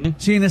 Mm-hmm.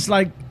 See, and it's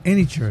like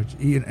any church,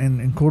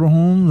 in Quarter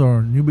Homes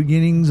or New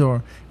Beginnings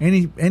or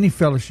any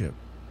fellowship.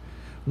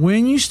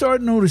 When you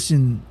start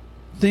noticing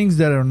things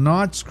that are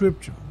not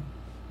scriptural,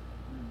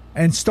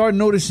 and start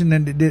noticing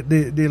that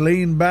they're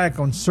laying back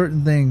on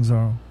certain things,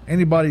 or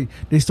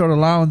they start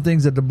allowing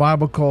things that the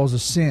Bible calls a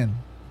sin,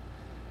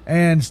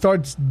 and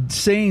start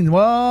saying,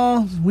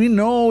 well, we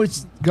know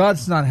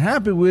God's not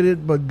happy with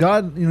it, but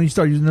God, you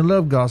start using the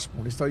love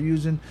gospel. They start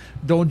using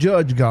don't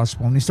judge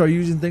gospel, and they start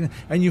using things,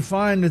 and you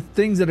find the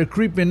things that are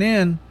creeping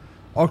in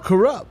are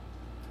corrupt.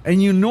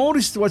 And you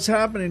notice what's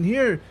happening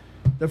here.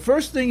 The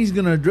first thing he's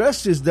going to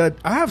address is that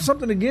I have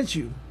something against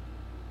you.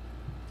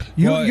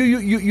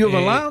 You've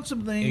allowed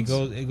some things.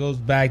 It goes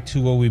back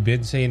to what we've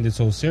been saying this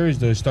whole series,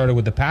 though. It started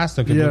with the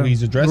pastor, because what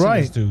he's addressing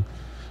this to.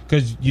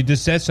 Because you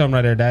just said something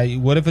right there. That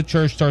what if a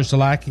church starts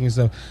lacking and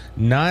stuff?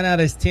 9 out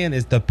of 10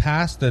 is the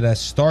pastor that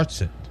starts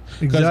it.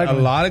 Because a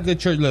lot of good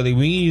churches,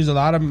 we use a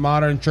lot of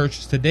modern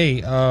churches today,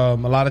 a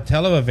lot of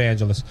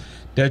televangelists.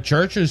 Their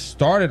churches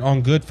started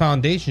on good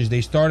foundations.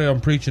 They started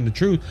on preaching the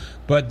truth,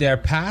 but their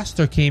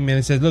pastor came in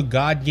and said, "Look,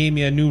 God gave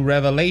me a new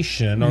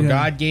revelation, or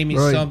God gave me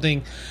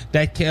something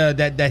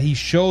that He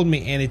showed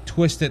me, and it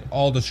twisted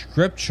all the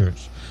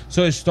scriptures."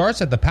 So it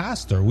starts at the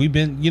pastor. We've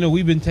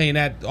been saying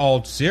that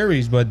all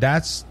series, but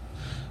that's,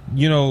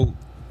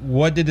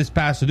 what did this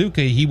pastor do?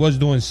 Okay, he was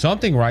doing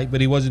something right,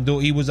 but he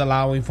was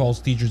allowing false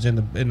teachers in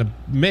the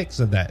mix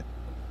of that.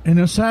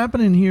 And what's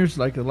happening here is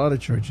like a lot of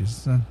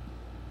churches.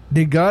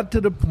 They got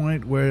to the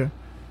point where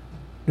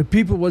the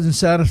people wasn't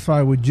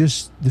satisfied with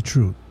just the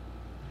truth.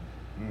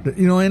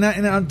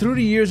 And through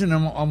the years, and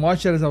I'm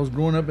watching that as I was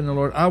growing up in the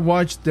Lord, I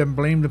watched them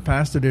blame the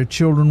pastor. Their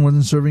children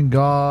wasn't serving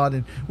God,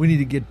 and we need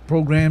to get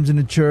programs in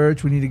the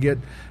church. We need to get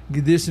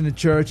this in the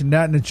church and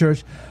that in the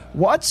church.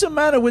 What's the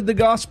matter with the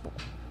gospel?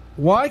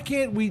 Why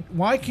can't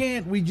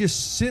we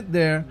just sit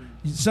there?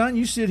 Son,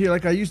 you sit here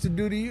like I used to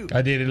do to you.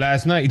 I did it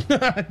last night.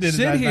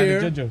 Sit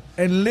here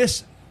and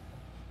listen.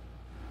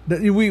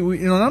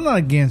 I'm not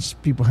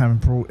against people having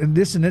and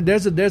this and that.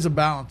 There's a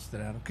balance to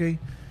that, okay?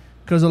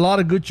 Because a lot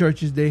of good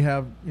churches, they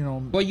have,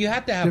 well, you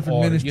have to have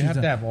order. You have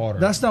to have order.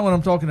 That's not what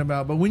I'm talking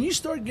about. But when you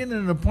start getting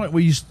to the point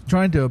where you're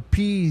trying to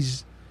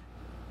appease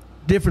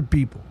different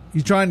people,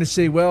 you're trying to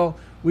say, well,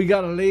 we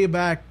got to lay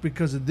back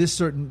because of this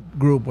certain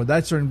group or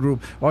that certain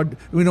group, or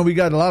we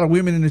got a lot of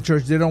women in the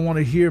church. They don't want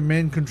to hear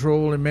men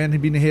control and men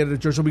being the head of the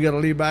church, so we got to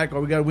lay back.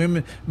 Or we got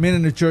men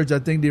in the church. I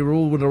think they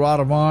rule with a rod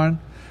of iron.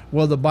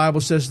 Well, the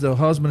Bible says the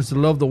husband is to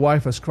love the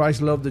wife as Christ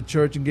loved the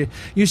church. And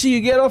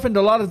you get off into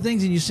a lot of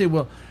things, and you say,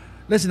 well,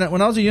 listen,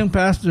 when I was a young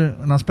pastor,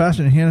 and I was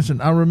pastoring in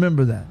Henderson, I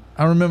remember that.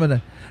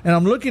 And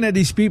I'm looking at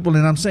these people,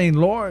 and I'm saying,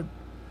 Lord,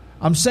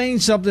 I'm saying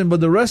something, but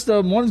the rest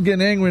of them, one's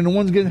getting angry and the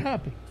one's getting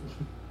happy.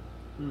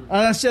 And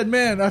I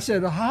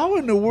said, how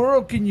in the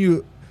world could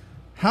you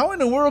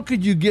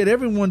get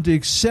everyone to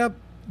accept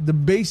the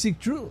basic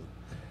truth?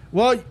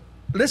 Well,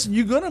 listen,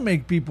 you're going to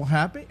make people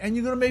happy, and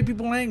you're going to make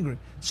people angry.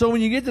 So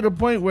when you get to the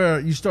point where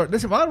you start,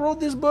 listen, if I wrote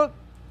this book,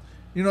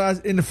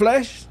 in the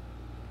flesh,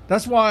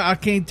 that's why I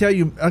can't tell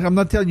you, I'm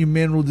not telling you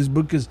men wrote this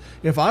book, because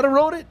if I'd have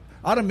wrote it,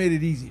 I'd have made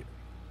it easier.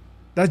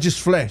 That's just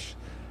flesh.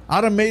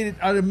 I'd have made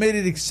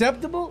it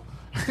acceptable.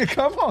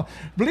 Come on,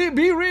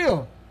 be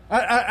real.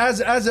 As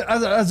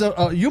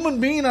a human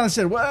being, I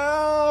said,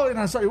 well, and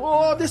I said,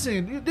 well, this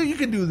ain't, you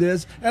can do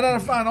this, and I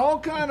find all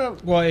kind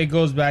of. Well, it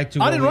goes back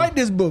to. I didn't write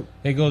this book.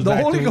 It goes the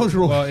back Holy to. Ghost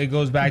wrote. Well, it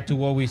goes back to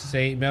what we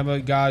say. Remember,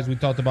 guys, we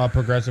talked about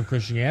progressive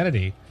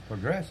Christianity.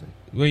 Progressive.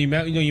 Well, you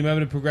remember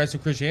the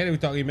progressive Christianity.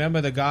 You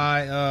remember the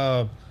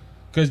guy.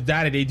 Because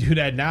they do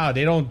that now.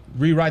 They don't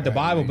rewrite the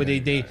Bible, but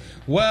they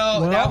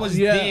well, that was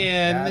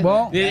then.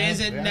 Well, it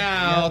isn't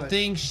now.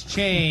 Things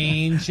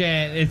change,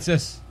 and it's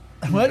just.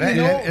 Let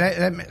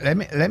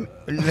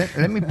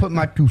me put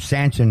my 2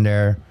 cents in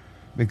there,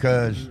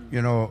 because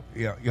you'll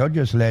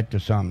just led to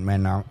something,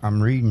 man.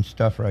 I'm reading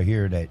stuff right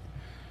here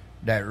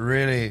that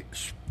really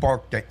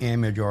sparked the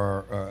image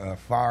or a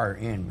fire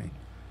in me.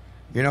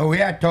 We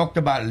had talked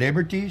about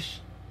liberties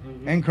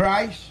in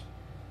Christ.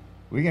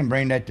 We can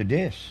bring that to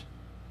this.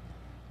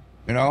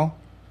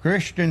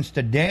 Christians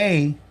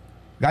today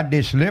got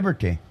this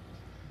liberty.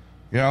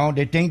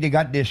 They think they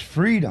got this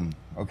freedom,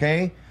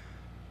 okay?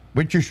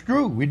 Which is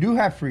true. We do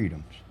have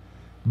freedoms.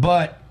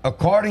 But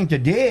according to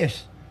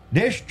this,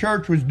 this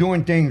church was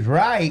doing things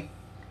right,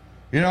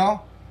 you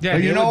know. Yeah,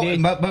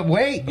 but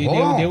wait,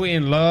 hold on. They were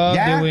in love.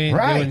 Yeah, they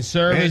were in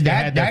service. They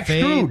had their that's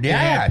faith. true.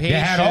 Yeah, they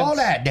had all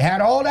that. They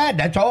had all that.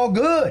 That's all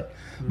good.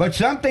 But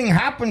something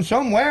happened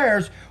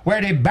somewheres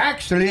where they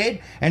backslid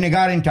and they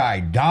got into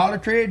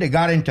idolatry. They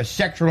got into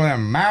sexual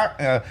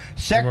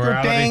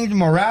things,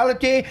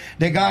 morality.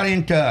 They got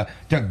into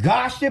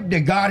gossip. They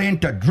got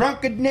into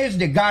drunkenness.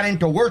 They got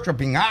into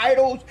worshiping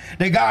idols.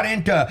 They got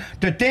into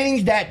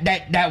things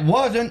that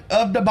wasn't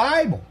of the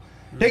Bible.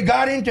 They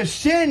got into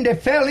sin. They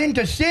fell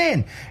into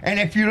sin. And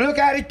if you look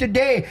at it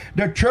today,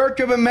 the Church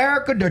of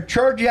America, the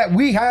church that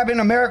we have in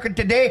America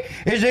today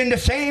is in the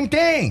same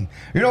thing.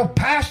 You know,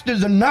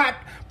 pastors are not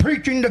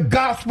preaching the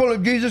gospel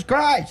of Jesus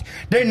Christ.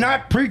 They're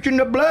not preaching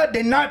the blood.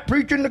 They're not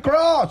preaching the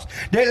cross.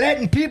 They're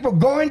letting people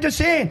go into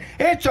sin.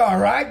 It's all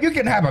right. You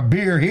can have a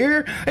beer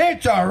here.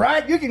 It's all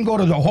right. You can go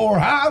to the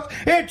whorehouse.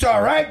 It's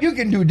all right. You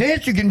can do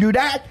this. You can do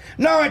that.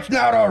 No, it's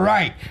not all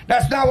right.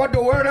 That's not what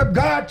the Word of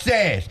God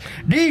says.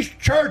 These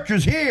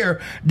churches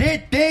here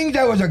did things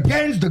that was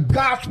against the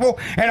gospel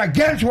and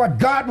against what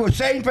God was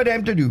saying for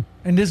them to do.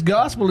 And this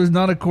gospel is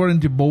not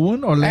according to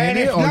Bowen or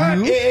Lenny or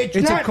you.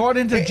 It's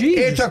according to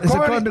Jesus. It's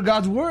according to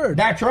God's word.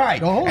 That's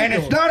right. And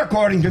it's not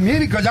according to me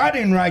because I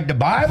didn't write the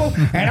Bible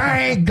and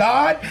I ain't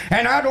God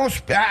and I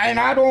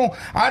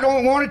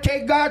don't want to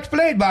take God's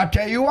place. But I'll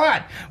tell you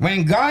what,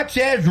 when God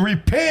says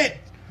repent,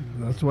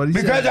 that's what he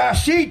said. Because I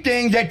see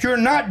things that you're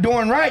not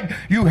doing right.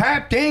 You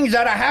have things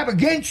that I have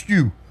against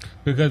you.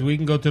 Because we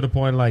can go to the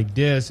point like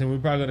this, and we're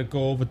probably going to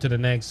go over to the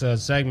next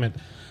segment.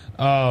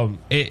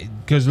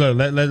 Because look,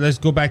 let's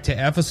go back to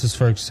Ephesus,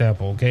 for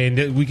example, okay?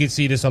 And we can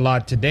see this a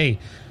lot today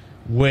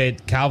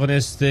with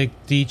Calvinistic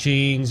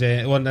teachings,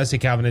 and well, let's say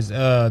Calvinists,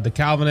 the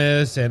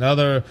Calvinists and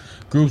other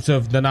groups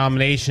of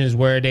denominations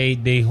where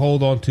they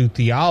hold on to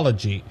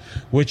theology,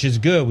 which is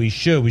good. We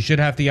should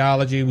have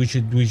theology. We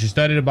should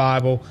study the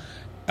Bible.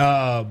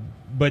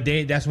 But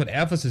that's what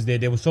Ephesus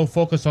did. They were so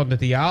focused on the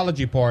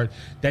theology part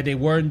that they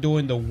weren't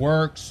doing the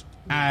works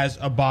as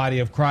a body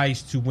of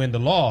Christ to win the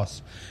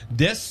lost.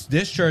 This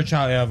church,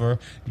 however,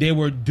 they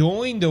were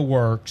doing the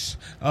works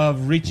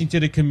of reaching to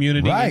the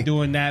community and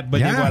doing that,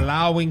 but they were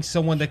allowing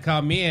someone to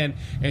come in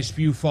and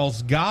spew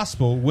false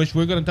gospel, which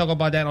we're going to talk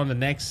about that on the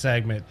next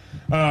segment.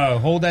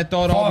 Hold that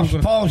thought.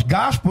 False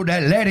gospel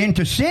that led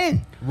into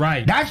sin.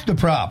 Right. That's the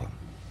problem.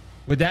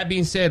 With that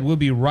being said, we'll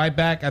be right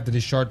back after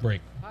this short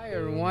break. Hi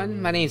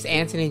everyone, my name is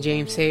Anthony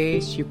James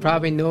Hayes. You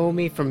probably know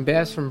me from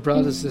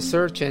Brothers Just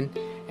Searching.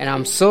 And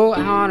I'm so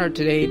honored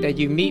today that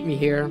you meet me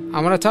here.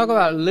 I want to talk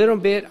about a little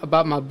bit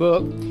about my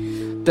book.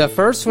 The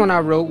first one I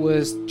wrote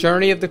was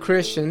Journey of the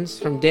Christians,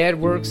 From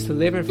Dead Works to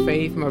Living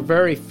Faith, my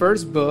very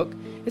first book.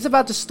 It's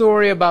about the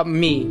story about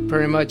me,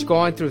 pretty much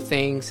going through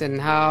things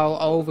and how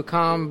I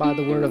overcome by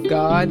the Word of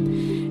God.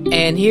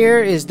 And here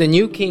is The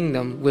New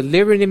Kingdom with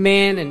Liberty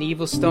Man and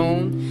Evil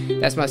Stone.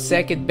 That's my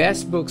second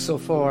best book so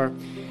far.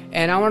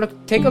 And I want to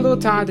take a little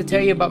time to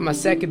tell you about my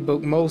second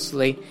book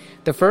mostly.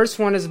 The first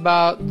one is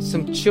about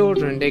some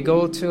children. They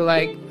go to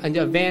like an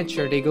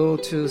adventure. They go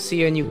to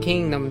see a new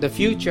kingdom, the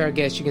future, I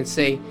guess you can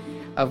say,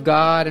 of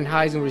God and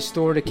how He's going to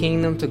restore the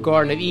kingdom to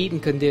Garden of Eden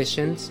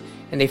conditions.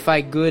 And they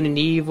fight good and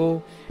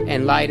evil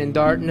and light and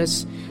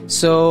darkness.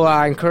 So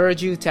I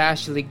encourage you to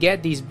actually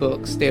get these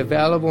books. They're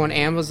available on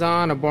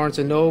Amazon or Barnes &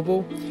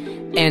 Noble.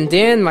 And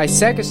then my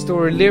second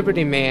story,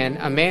 Liberty Man,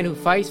 a man who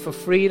fights for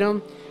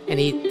freedom. And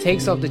he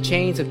takes off the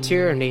chains of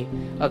tyranny,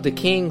 of the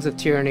kings of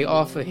tyranny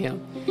off of him.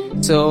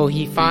 So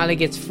he finally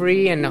gets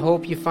free, and I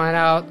hope you find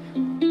out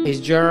his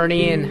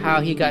journey and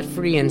how he got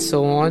free and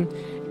so on.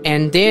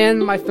 And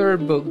then my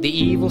third book, The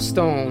Evil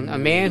Stone, a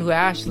man who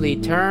actually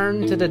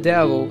turned to the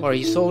devil, or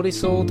he sold his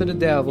soul to the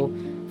devil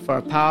for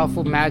a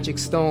powerful magic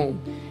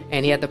stone.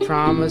 And he had the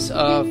promise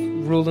of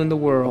ruling the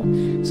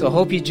world. So I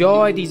hope you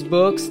enjoy these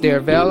books. They're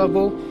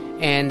available.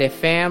 And they're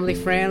family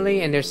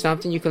friendly, and there's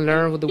something you can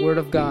learn with the Word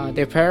of God.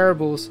 They're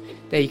parables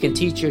that you can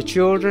teach your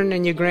children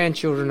and your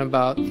grandchildren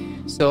about.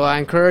 So I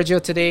encourage you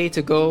today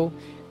to go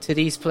to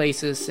these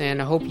places,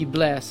 and I hope you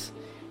bless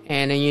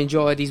and you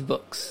enjoy these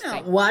books.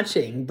 Now,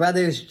 watching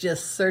Brothers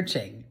Just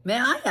Searching. May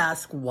I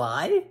ask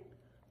why?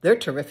 They're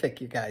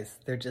terrific, you guys.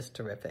 They're just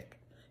terrific.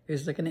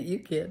 Here's looking at you,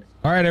 kid.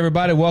 All right,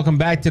 everybody, welcome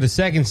back to the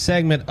second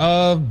segment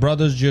of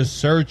Brothers Just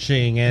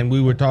Searching. And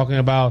we were talking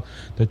about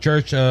the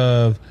church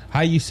of, how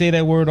you say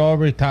that word,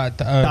 Aubrey?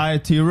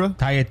 Thyatira.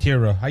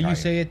 Thyatira. How you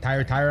say it?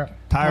 Thyatira.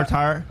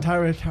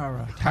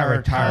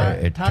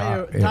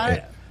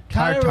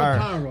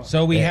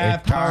 So we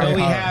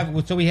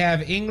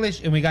have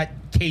English and we got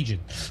Cajun.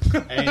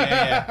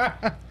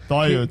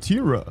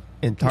 Thyatira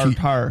and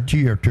Tartar.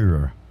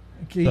 Thyatira.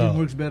 Cajun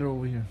works better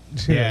over here.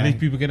 Yeah, at least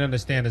people can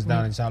understand us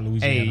down in South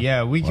Louisiana. Hey,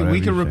 yeah, we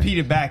can repeat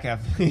it back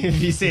after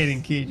if you say it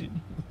in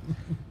Cajun.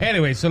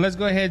 Anyway, so let's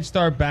go ahead and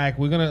start back.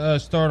 We're gonna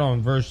start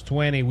on verse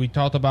 20. We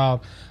talked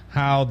about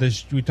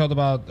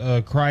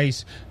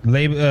Christ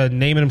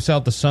naming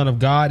himself the Son of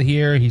God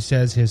here. He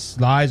says his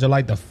eyes are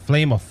like the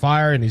flame of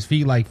fire and his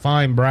feet like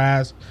fine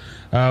brass.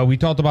 We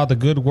talked about the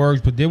good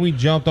works, but then we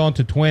jumped on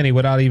to 20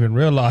 without even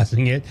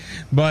realizing it.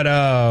 But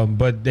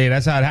hey,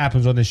 that's how it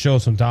happens on this show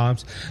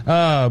sometimes.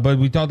 But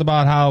we talked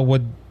about how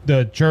what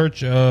the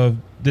church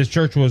this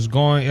church was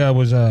going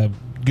was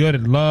good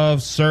at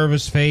love,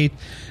 service, faith,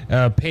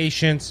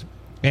 patience,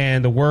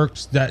 and the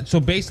works that. So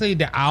basically,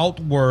 the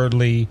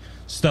outwardly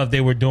stuff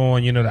they were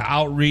doing, the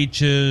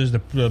outreaches, the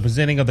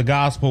presenting of the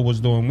gospel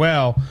was doing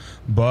well.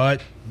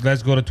 But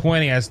let's go to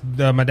 20. As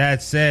my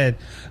dad said,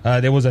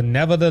 there was a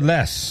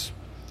nevertheless.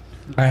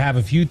 I have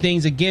a few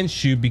things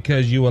against you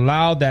because you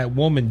allowed that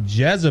woman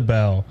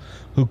Jezebel,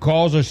 who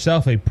calls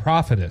herself a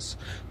prophetess,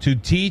 to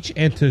teach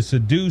and to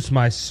seduce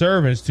my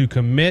servants to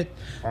commit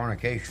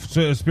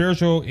fornication,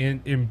 spiritual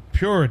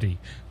impurity.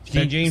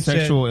 King James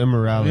sexual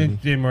immorality.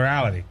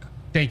 Immorality.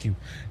 Thank you.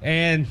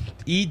 And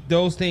eat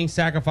those things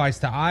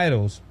sacrificed to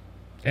idols.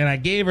 And I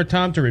gave her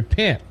time to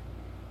repent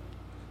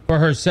for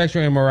her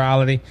sexual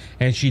immorality,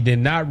 and she did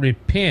not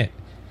repent.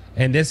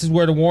 And this is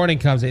where the warning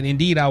comes in.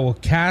 Indeed, I will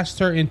cast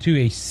her into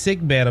a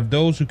sickbed of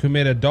those who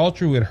commit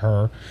adultery with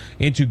her,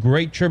 into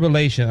great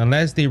tribulation,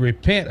 unless they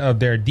repent of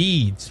their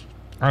deeds.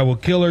 I will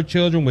kill her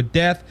children with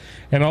death,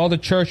 and all the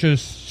churches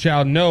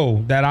shall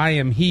know that I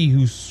am he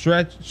who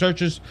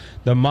searches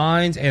the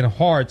minds and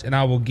hearts, and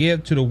I will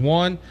give to the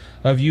one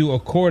of you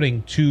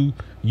according to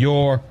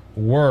your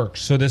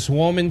works. So this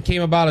woman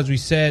came about, as we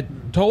said,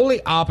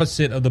 totally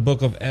opposite of the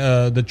book of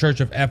the church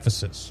of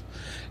Ephesus.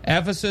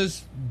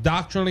 Ephesus,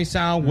 doctrinally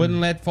sound, wouldn't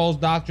let false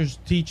doctors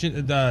teach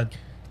it, the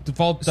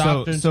false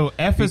doctrines. So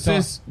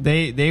Ephesus,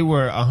 they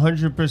were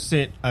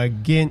 100%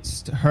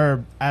 against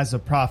her as a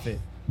prophet.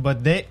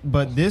 But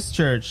this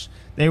church,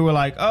 they were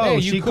like, oh,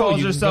 hey, she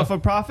calls herself a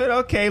prophet.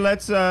 Okay,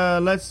 let's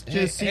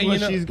just see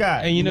what she's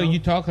got. And you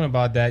talking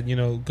about that,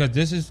 because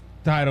this is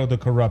titled the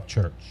corrupt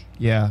church.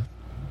 Yeah.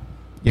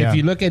 If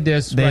you look at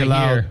this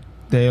here.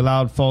 They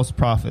allowed false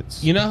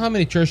prophets. You know how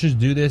many churches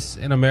do this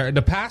in America?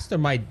 The pastor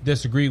might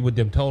disagree with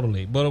them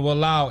totally, but it will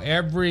allow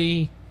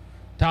every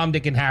Tom,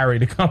 Dick, and Harry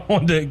to come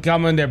on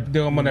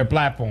their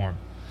platform.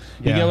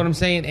 You get what I'm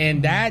saying?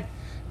 And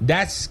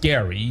that's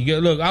scary.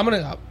 Look, I'm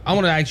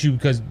gonna ask you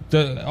because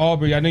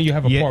Aubrey, I know you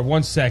have a part.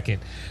 1 second.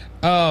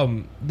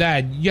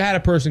 Dad, you had a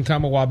person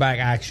come a while back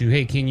ask you,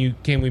 hey,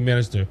 can we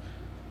minister?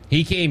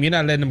 He came. You're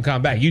not letting him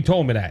come back. You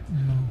told me that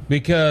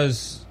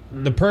because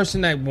the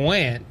person that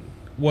went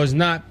was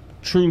not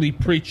truly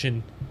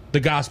preaching the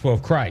gospel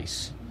of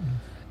Christ.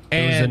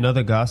 And it was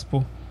another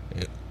gospel.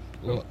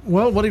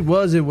 Well, what it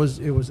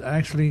was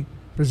actually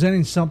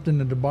presenting something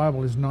that the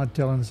Bible is not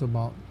telling us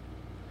about.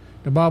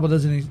 The Bible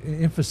doesn't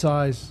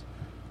emphasize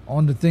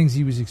on the things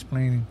he was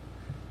explaining.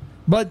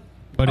 But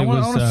I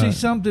want to say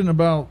something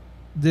about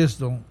this,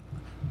 though.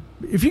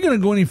 If you're going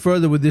to go any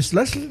further with this,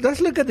 let's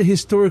look at the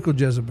historical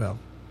Jezebel.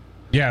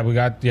 Yeah, we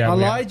got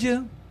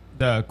Elijah.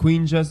 The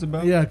Queen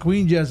Jezebel? Yeah,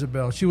 Queen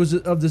Jezebel. She was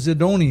of the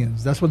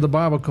Zidonians. That's what the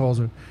Bible calls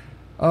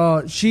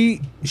her. She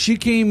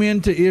came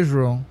into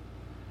Israel,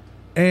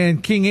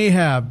 and King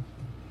Ahab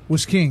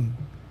was king.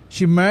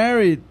 She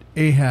married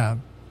Ahab.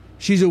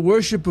 She's a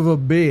worshiper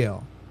of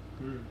Baal.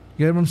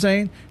 You get what I'm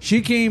saying?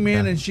 She came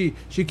in and she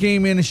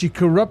came in and she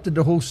corrupted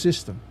the whole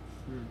system.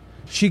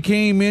 She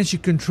came in, she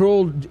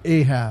controlled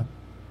Ahab.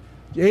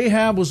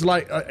 Ahab was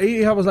like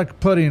a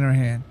putty in her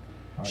hand.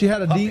 She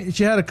had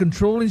a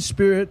controlling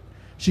spirit.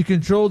 She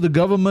controlled the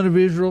government of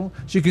Israel.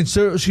 She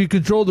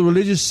controlled the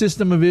religious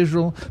system of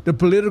Israel, the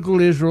political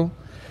Israel.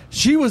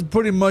 She was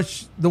pretty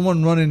much the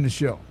one running the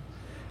show.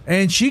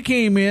 And she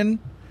came in,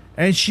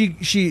 and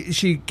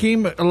she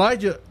came.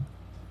 Elijah.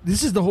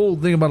 This is the whole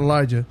thing about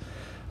Elijah.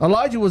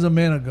 Elijah was a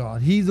man of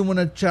God. He's the one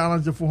that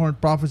challenged the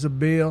 400 prophets of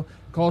Baal,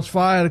 caused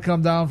fire to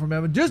come down from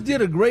heaven. Just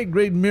did a great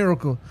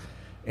miracle,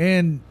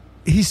 and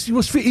he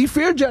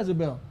feared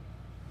Jezebel.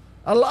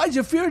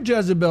 Elijah feared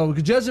Jezebel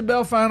because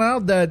Jezebel found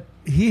out that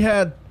he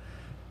had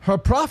her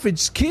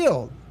prophets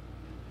killed.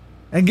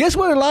 And guess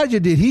what Elijah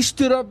did? He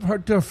stood up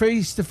to her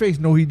face to face.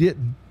 No, he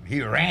didn't.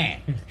 He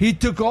ran. He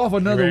took off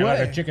another way.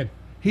 Like a chicken.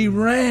 He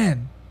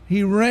ran.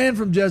 He ran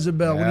from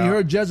Jezebel when he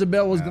heard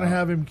Jezebel was going to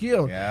have him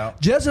killed. Yeah.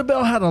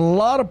 Jezebel had a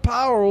lot of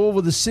power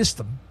over the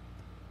system.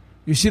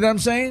 You see what I'm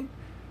saying?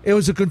 It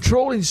was a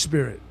controlling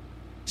spirit.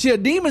 See, a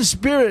demon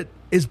spirit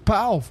is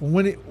powerful.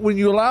 When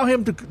you allow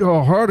him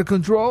or her to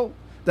control,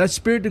 that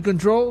spirit to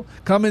control,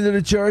 come into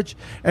the church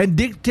and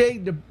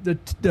dictate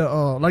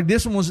like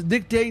this one was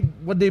dictate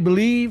what they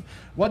believe,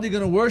 what they're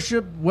going to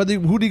worship, who they're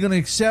going to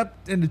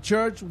accept in the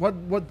church, what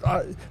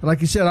like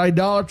you said,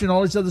 idolatry and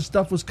all this other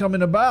stuff was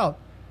coming about.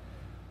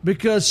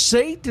 Because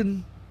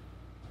Satan,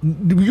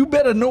 you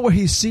better know where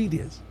his seat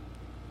is.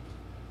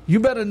 You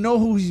better know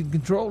who he's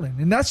controlling.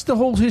 And that's the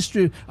whole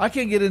history. I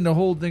can't get into the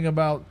whole thing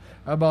about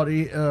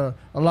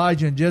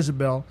Elijah and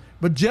Jezebel.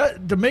 But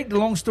to make the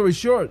long story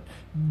short,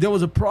 there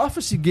was a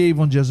prophecy gave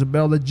on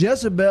Jezebel that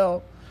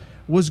Jezebel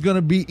was going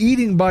to be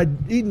eaten by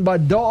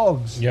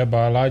dogs. Yeah,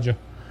 by Elijah.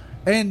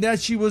 And that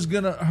she was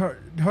going to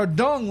her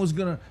dung was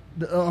going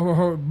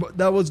to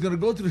was going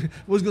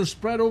to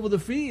spread over the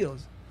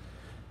fields.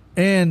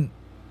 And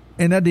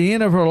at the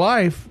end of her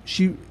life,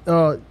 she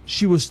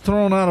was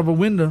thrown out of a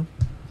window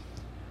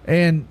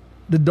And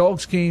the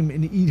dogs came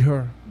and eat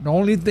her. The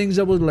only things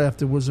that was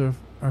left, it was her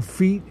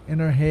feet and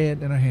her head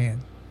and her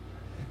hand.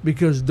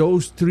 Because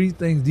those three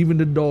things, even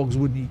the dogs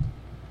wouldn't eat.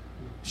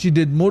 She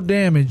did more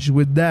damage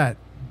with that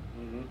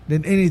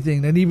than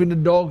anything, and even the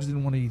dogs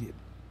didn't want to eat it.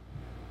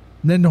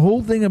 And then the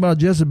whole thing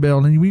about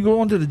Jezebel, and we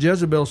go on to the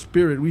Jezebel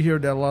spirit, we hear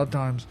that a lot of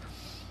times.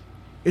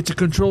 It's a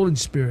controlling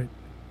spirit.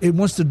 It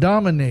wants to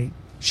dominate.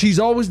 She's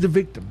always the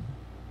victim.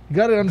 You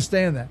got to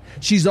understand that.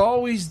 She's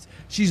always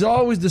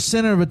the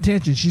center of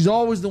attention. She's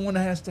always the one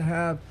that has to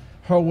have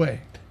her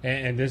way.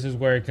 And this is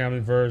where it comes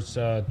in verse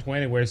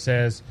 20, where it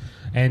says,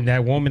 "And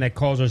that woman that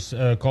calls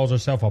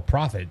herself a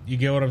prophet." You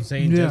get what I'm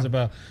saying, Yeah.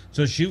 Jezebel?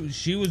 So she was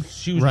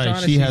Right. trying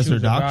to She see has she her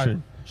was a god.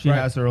 doctrine. She Right.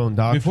 has her own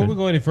doctrine. Before we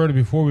go any further,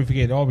 before we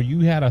forget, Aubrey, you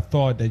had a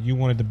thought that you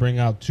wanted to bring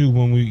out too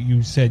when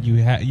you said you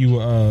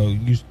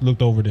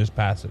looked over this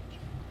passage.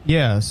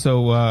 Yeah,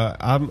 so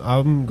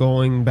I'm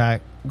going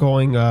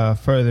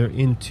further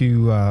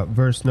into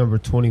verse number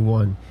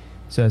 21.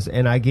 It says,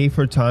 "And I gave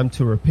her time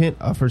to repent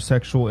of her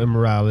sexual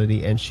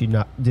immorality, and she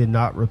did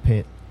not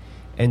repent."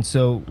 And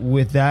so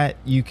with that,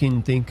 you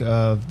can think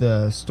of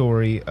the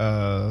story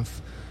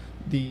of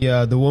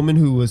the woman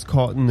who was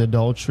caught in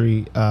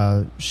adultery.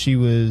 She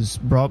was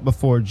brought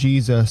before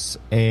Jesus,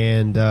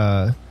 and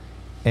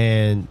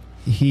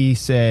he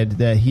said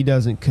that he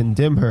doesn't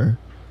condemn her,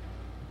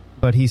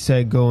 but he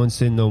said, "Go and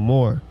sin no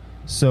more."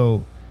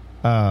 So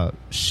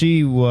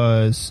she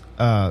was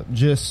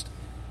just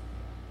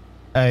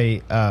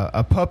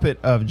a puppet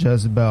of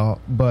Jezebel,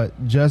 but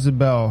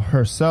Jezebel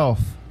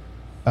herself,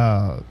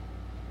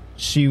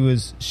 she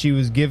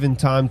was given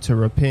time to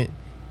repent,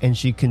 and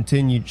she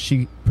continued.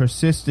 She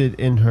persisted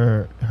in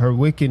her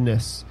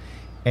wickedness,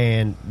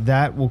 and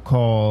that will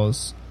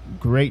cause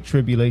great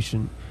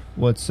tribulation.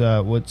 What's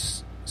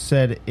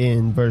said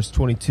in verse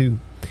 22.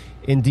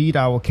 "Indeed,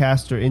 I will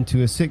cast her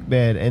into a sick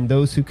bed, and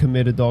those who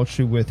commit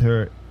adultery with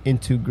her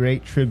into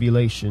great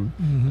tribulation,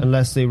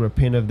 unless they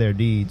repent of their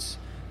deeds."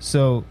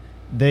 So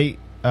the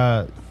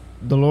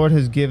Lord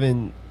has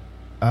given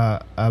a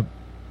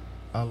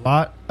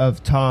lot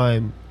of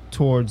time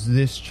towards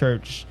this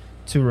church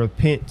to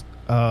repent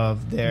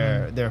of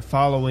their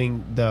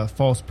following the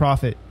false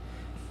prophet,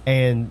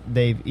 and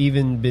they've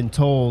even been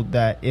told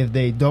that if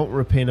they don't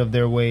repent of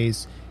their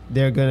ways,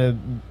 they're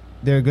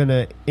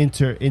gonna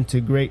enter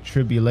into great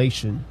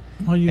tribulation.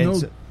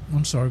 Well,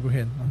 I'm sorry. Go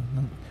ahead.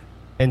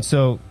 And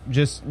so,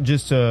 just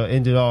to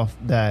end it off,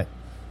 that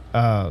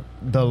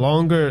the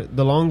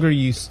longer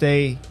you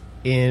stay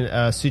in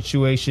a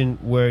situation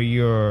where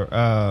you're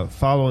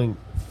following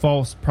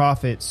false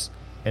prophets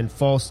and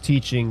false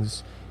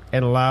teachings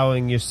and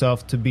allowing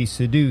yourself to be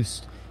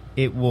seduced,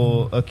 it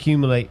will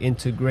accumulate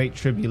into great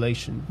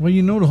tribulation. Well,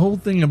 the whole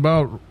thing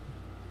about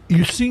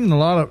you're seeing a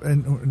lot of,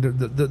 and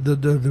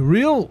the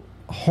real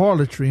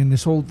harlotry in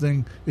this whole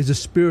thing is a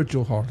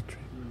spiritual harlotry.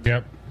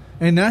 Yep.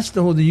 And that's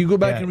the whole thing. You go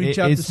back and read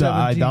chapter 17. It's the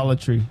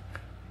idolatry.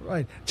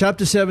 Right.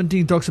 Chapter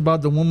 17 talks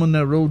about the woman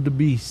that rode the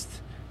beast.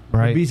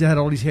 Right. The beast that had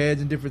all these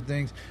heads and different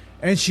things.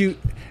 And she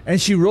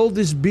rode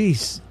this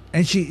beast,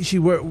 and she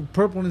wore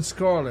purple and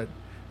scarlet,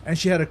 and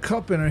she had a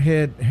cup in her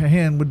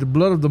hand with the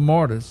blood of the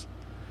martyrs.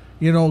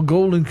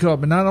 Golden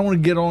cup. And I don't want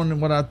to get on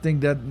what I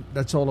think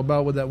that's all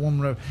about with that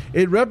woman.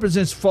 It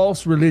represents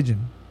false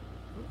religion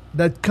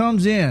that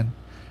comes in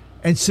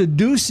and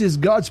seduces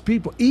God's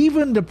people.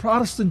 Even the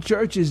Protestant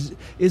church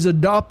is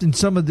adopting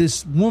some of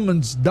this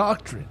woman's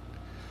doctrine.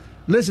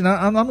 Listen,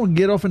 I'm going to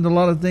get off into a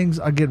lot of things.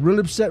 I get really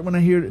upset when I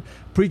hear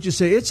preachers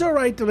say, it's all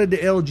right to let the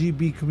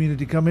LGBT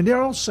community come in.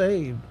 They're all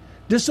saved.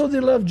 Just so they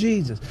love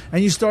Jesus.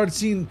 And you start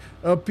seeing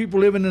people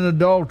living in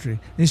adultery.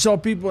 And you saw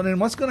people, and then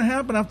what's going to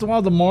happen after a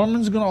while? The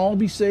Mormons are going to all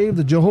be saved.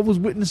 The Jehovah's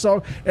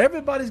Witnesses,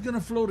 everybody's going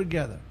to flow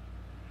together.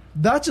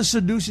 That's a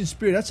seducing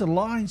spirit. That's a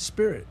lying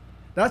spirit.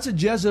 That's a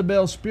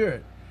Jezebel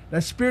spirit.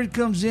 That spirit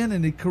comes in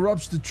and it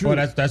corrupts the truth.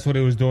 Well, that's what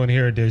it was doing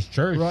here at this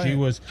church.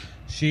 Right.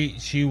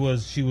 She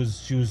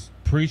was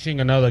preaching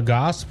another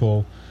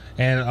gospel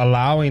and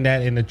allowing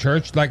that in the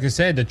church. Like I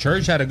said, the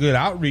church had a good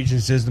outreach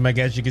system. I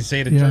guess you could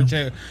say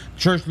the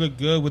church looked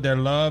good with their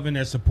love and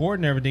their support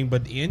and everything,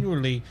 but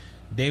inwardly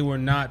they were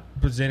not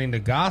presenting the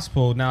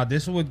gospel. Now,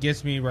 this is what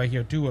gets me right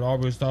here too. What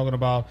Aubrey was talking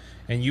about,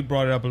 and you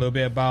brought it up a little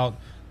bit about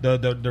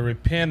the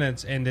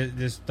repentance and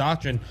this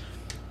doctrine.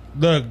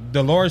 Look,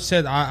 the Lord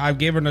said, I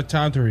gave her enough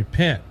time to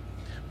repent,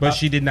 but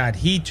she did not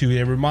heed to.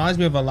 It reminds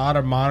me of a lot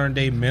of modern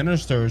day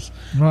ministers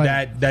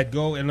that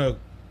go and look.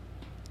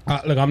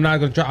 I'm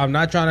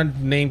not trying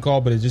to name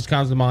call, but it just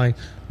comes to mind.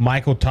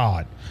 Michael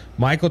Todd.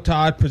 Michael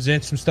Todd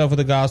presents some stuff with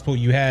the gospel.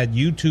 You had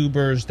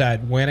YouTubers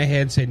that went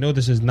ahead and said, no,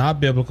 this is not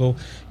biblical.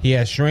 He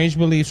has strange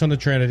beliefs on the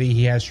Trinity.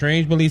 He has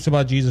strange beliefs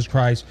about Jesus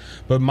Christ.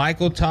 But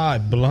Michael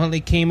Todd bluntly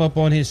came up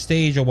on his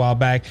stage a while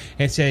back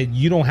and said,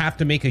 you don't have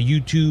to make a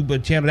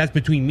YouTube channel. That's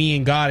between me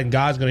and God, and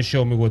God's going to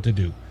show me what to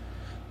do.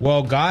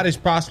 Well, God is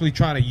possibly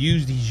trying to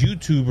use these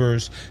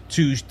YouTubers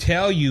to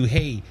tell you,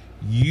 hey,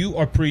 you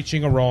are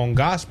preaching a wrong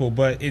gospel.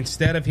 But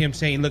instead of him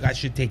saying, look, I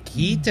should take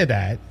heed to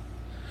that,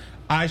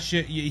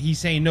 he's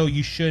saying, no,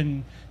 you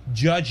shouldn't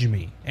judge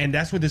me. And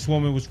that's what this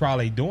woman was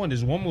probably doing.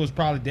 This woman was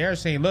probably there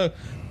saying, look,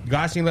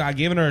 God saying, look, I've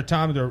given her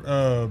time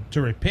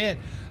to repent.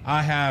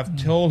 I have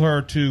told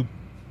her to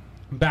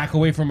back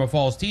away from her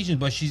false teachings,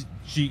 but she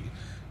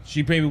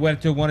maybe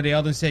went to one of the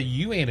elders and said,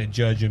 you ain't a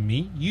judge of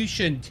me. You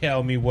shouldn't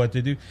tell me what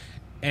to do.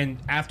 And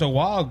after a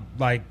while,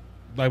 like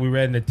we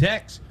read in the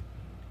text,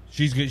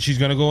 she's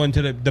going to go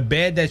into the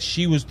bed that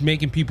she was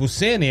making people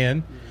sin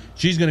in.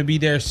 She's going to be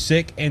there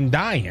sick and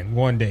dying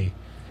one day.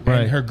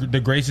 Right. And the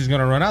grace is going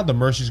to run out. The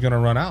mercy is going to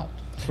run out.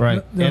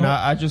 Right. And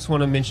I just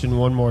want to mention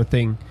one more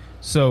thing.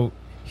 So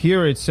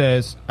here it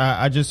says,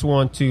 I just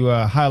want to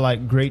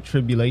highlight Great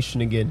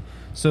Tribulation again.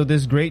 So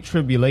this Great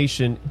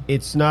Tribulation,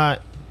 it's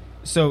not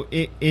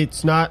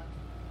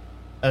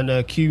an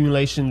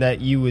accumulation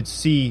that you would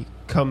see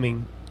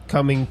coming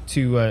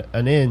to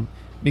an end,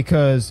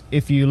 because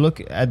if you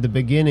look at the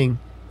beginning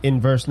in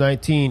verse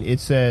 19, it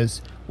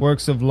says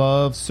works of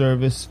love,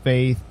 service,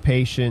 faith,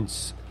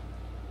 patience,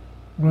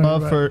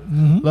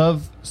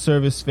 love,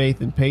 service,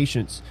 faith, and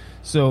patience.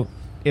 So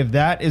if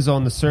that is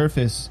on the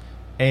surface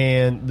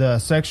and the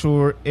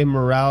sexual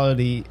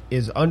immorality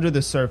is under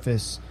the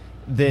surface,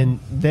 then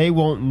they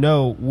won't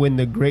know when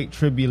the Great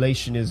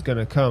Tribulation is going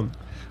to come.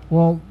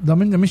 Well, let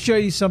me show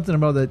you something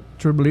about that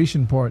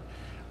tribulation part.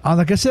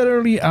 Like I said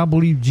earlier, I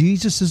believe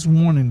Jesus is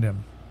warning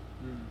them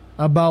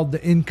about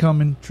the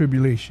incoming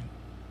tribulation.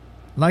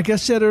 Like I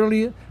said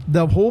earlier,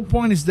 the whole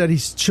point is that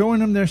he's showing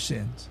them their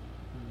sins.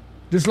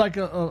 Just like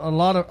a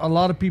lot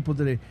of people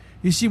today.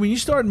 You see, when you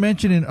start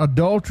mentioning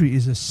adultery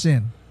is a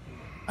sin,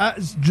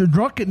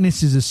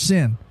 drunkenness is a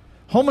sin,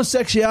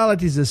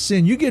 homosexuality is a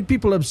sin, you get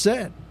people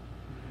upset.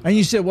 And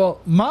you say,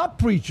 well, my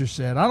preacher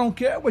said, I don't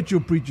care what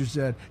your preacher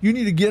said. You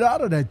need to get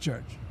out of that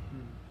church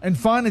and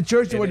find a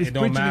church where he's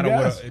preaching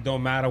against. It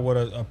don't matter what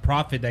a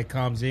prophet that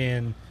comes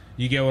in.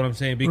 You get what I'm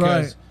saying?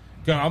 Because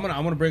I'm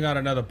gonna bring out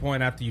another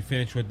point after you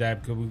finish with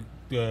that, because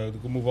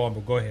we move on.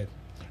 But go ahead.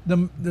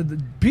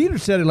 Peter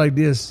said it like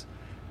this: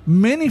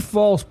 many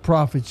false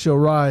prophets shall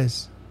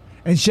rise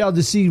and shall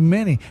deceive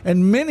many,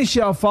 and many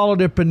shall follow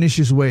their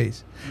pernicious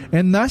ways.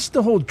 And that's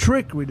the whole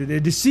trick with it. They're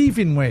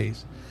deceiving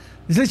ways.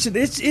 Listen,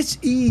 it's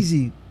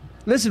easy.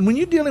 Listen, when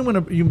you're dealing with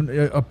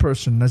a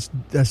person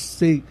that's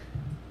say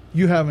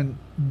you having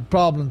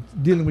problems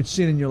dealing with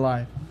sin in your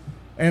life,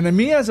 and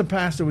me as a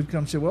pastor would come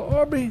and say, well,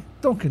 Aubrey,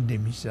 don't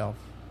condemn yourself.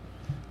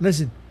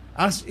 Listen,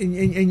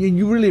 and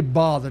you're really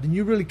bothered and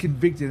you're really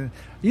convicted. And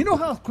you know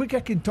how quick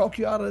I can talk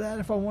you out of that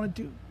if I wanted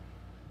to?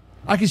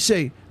 I can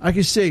say,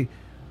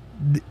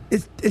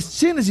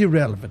 sin is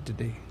irrelevant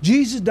today.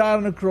 Jesus died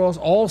on the cross.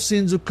 All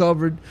sins are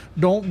covered.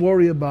 Don't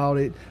worry about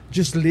it.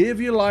 Just live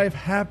your life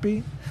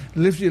happy.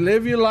 Live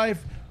your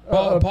life.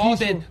 Paul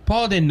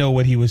didn't know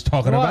what he was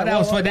talking about. That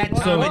was for that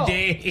time of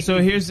day. So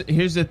here's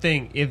the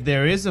thing: if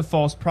there is a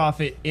false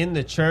prophet in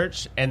the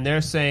church and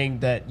they're saying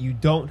that you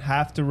don't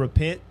have to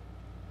repent,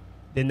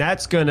 then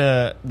that's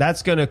gonna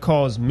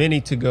cause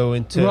many to go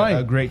into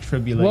a great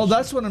tribulation. Well,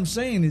 that's what I'm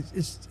saying.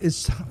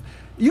 It's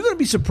you're going to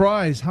be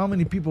surprised how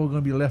many people are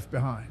going to be left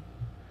behind,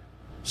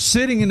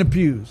 sitting in the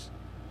pews,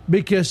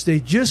 because they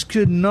just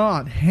could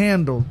not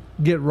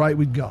get right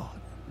with God.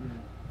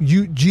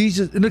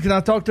 Jesus, look, and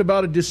I talked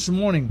about it this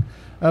morning,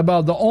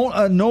 about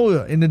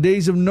Noah, in the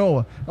days of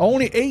Noah.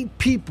 Only 8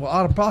 people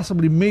out of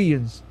possibly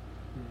millions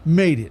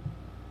made it.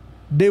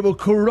 They were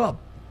corrupt.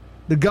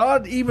 The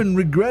God even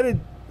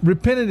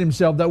repented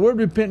himself. That word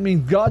repent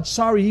means God's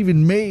sorry he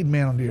even made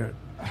man on the earth.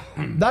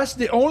 That's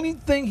the only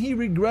thing he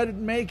regretted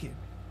making.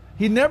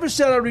 He never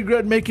said, I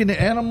regret making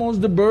the animals,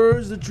 the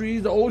birds, the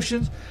trees, the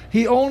oceans.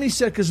 He only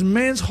said, because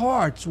men's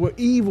hearts were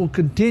evil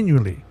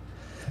continually.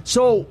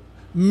 So,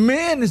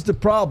 man is the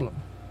problem.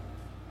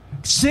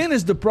 Sin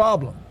is the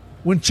problem.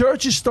 When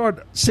churches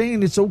start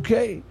saying it's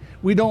okay,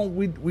 we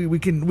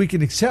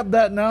can accept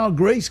that now.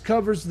 Grace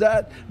covers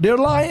that. They're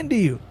lying to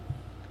you.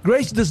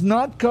 Grace does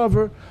not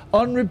cover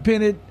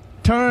unrepented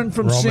turn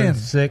from sin.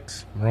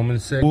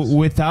 Romans 6.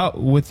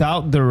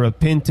 Without the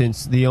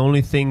repentance, the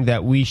only thing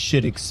that we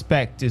should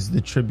expect is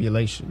the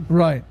tribulation.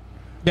 Right.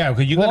 Yeah,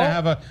 because you're gonna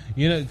have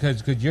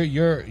because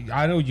you're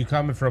I know you're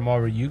coming from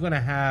already. You're gonna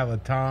have a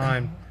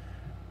time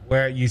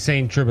where you're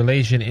saying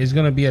tribulation is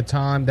gonna be a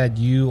time that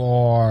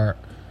you're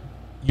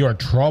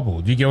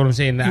troubled. You get what I'm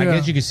saying? Yeah. I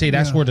guess you could say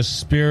that's where the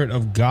Spirit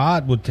of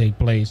God would take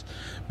place,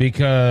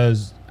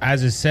 because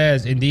as it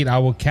says, indeed, I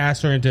will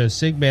cast her into a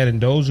sick bed,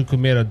 and those who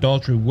commit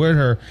adultery with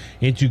her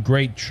into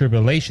great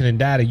tribulation. And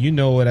Daddy, you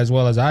know it as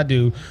well as I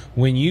do.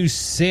 When you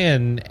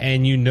sin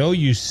and you know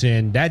you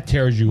sin, that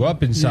tears you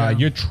up inside. Yeah.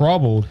 You're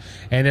troubled.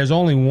 And there's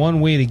only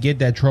one way to get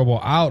that trouble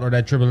out, or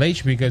that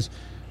tribulation, because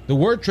the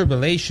word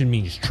tribulation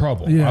means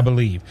trouble, I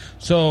believe.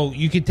 So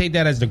you can take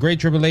that as the great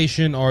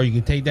tribulation, or you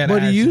can take that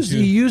as... But he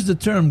used the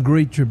term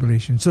great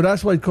tribulation. So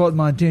that's why it caught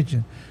my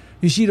attention.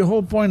 You see, the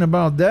whole point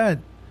about that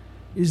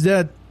is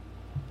that,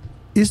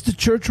 is the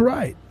church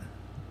right?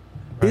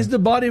 Is the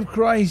body of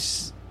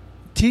Christ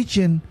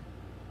teaching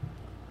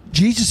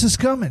Jesus is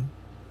coming?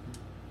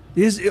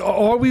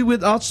 Are we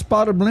without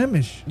spot or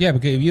blemish? Yeah,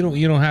 because if you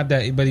don't have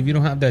that, but if you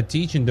don't have that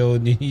teaching, though,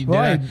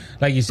 Right.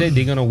 like you said,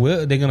 they're gonna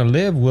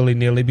live willy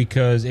nilly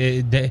because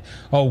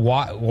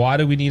why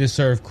do we need to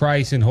serve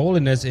Christ in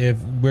holiness if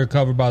we're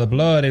covered by the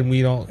blood and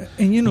we don't?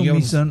 And you know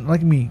me, son,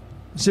 like me,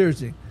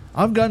 seriously,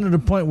 I've gotten to the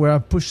point where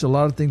I've pushed a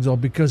lot of things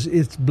off because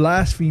it's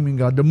blaspheming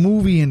God. The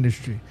movie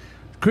industry,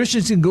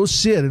 Christians can go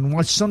sit and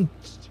watch some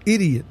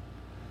idiot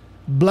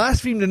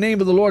blaspheme the name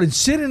of the Lord and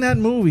sit in that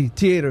movie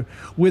theater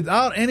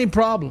without any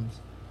problems.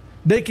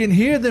 They can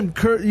hear them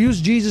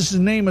use Jesus'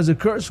 name as a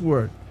curse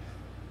word.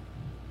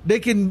 They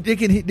can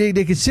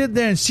sit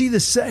there and see the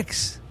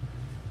sex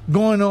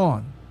going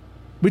on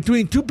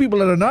between two people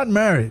that are not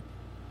married.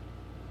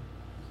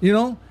 You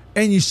know?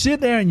 And you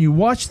sit there and you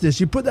watch this.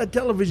 You put that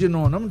television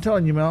on. I'm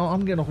telling you, man,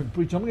 I'm getting off and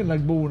preach. I'm getting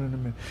like Bowen in a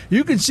minute.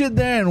 You can sit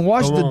there and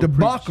watch the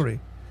debauchery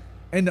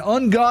and the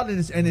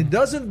ungodliness, and it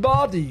doesn't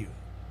bother you.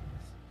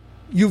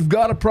 You've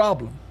got a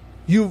problem.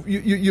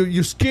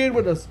 You're scared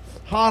with a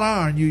hot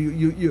iron.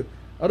 In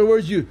other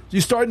words,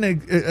 you're starting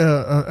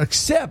to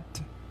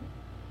accept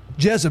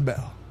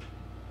Jezebel.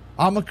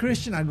 I'm a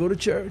Christian. I go to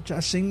church.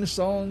 I sing the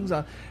songs.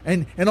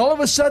 And all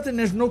of a sudden,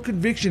 there's no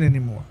conviction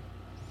anymore.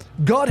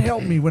 God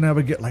help me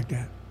whenever I get like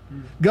that.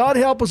 God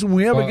help us when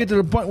we ever get to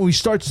the point where we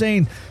start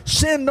saying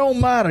sin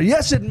don't matter.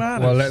 Yes, it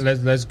matters. Well,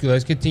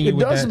 let's continue. It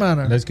does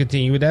matter. Let's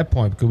continue with that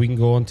point because we can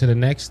go on to the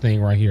next thing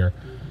right here.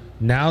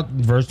 Now,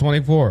 verse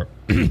 24.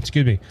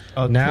 Excuse me.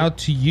 Now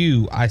to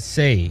you I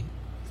say,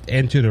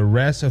 and to the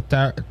rest of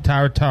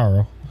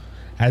Thyatira,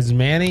 as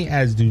many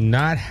as do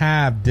not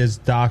have this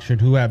doctrine,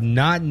 who have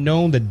not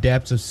known the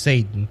depths of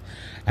Satan,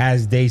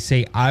 as they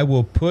say, I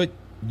will put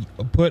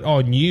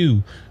on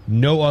you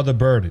no other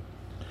burden.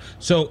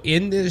 So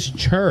in this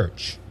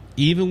church,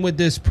 even with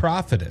this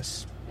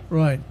prophetess,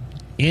 right,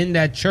 in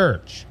that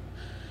church,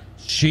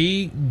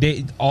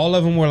 all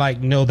of them were like,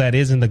 no, that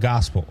isn't the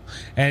gospel.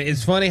 And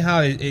it's funny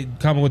how it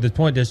comes with this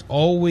point. There's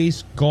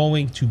always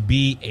going to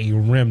be a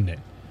remnant.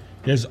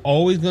 There's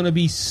always going to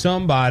be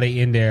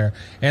somebody in there.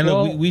 And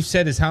look, we've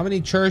said this. How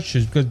many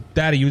churches? Because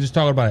Daddy, you were just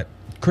talking about it.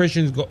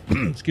 Christians go,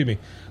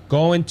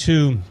 going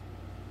to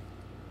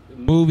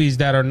movies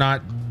that are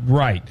not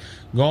right.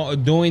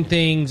 Doing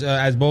things,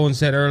 as Bowen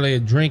said earlier,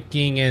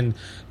 drinking and,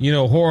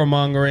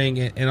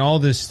 whoremongering and all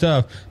this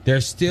stuff.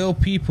 There's still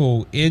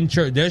people in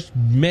church. There's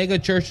mega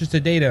churches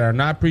today that are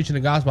not preaching the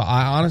gospel.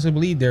 I honestly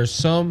believe there's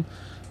some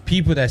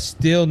people that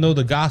still know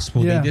the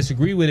gospel. Yeah. They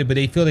disagree with it, but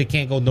they feel they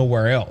can't go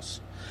nowhere else.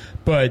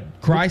 But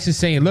Christ is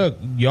saying, look,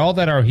 y'all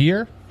that are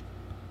here,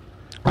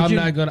 I'm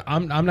not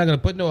gonna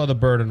put no other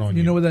burden on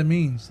you. You know what that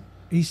means?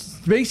 He's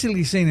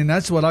basically saying, and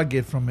that's what I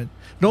get from it.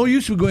 No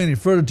use to go any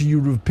further till you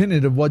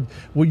repented of what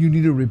you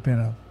need to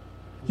repent of.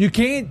 You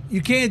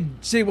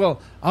can't say,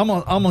 well, I'm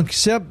gonna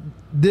accept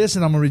this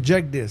and I'm gonna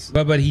reject this.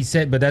 But he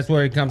said, but that's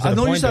where it comes. I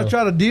know you start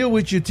trying to deal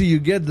with you till you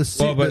get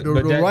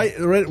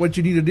right what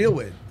you need to deal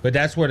with. But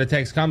that's where the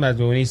text comes as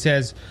when he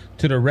says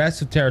to the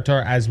rest of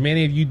territory, as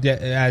many of you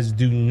as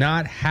do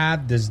not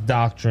have this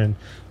doctrine,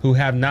 who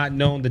have not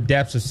known the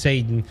depths of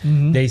Satan,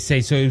 they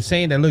say. So he's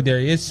saying that, look, there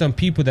is some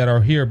people that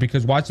are here,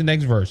 because watch the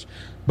next verse.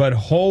 But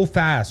hold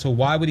fast. So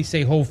why would he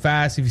say hold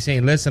fast if he's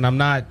saying, listen,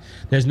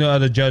 there's no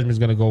other judgment is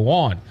going to go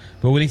on.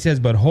 But when he says,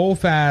 but hold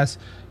fast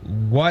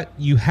what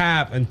you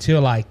have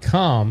until I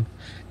come,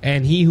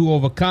 and he who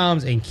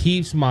overcomes and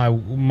keeps my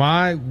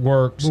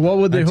works what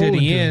would they until hold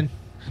the end.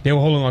 They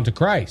were holding on to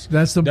Christ.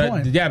 That's the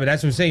point. Yeah, but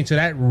that's what I'm saying. So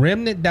that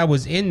remnant that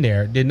was in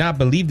there did not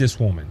believe this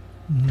woman.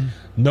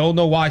 Know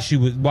why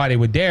they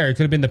were there. It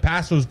could have been the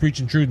pastor was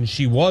preaching truth and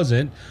she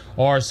wasn't,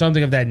 or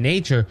something of that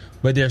nature.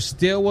 But there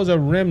still was a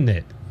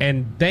remnant,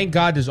 and thank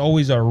God there's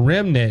always a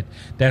remnant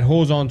that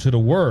holds on to the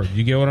word.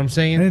 You get what I'm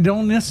saying? And it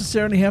don't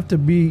necessarily have to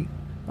be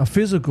a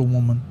physical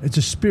woman. It's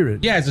a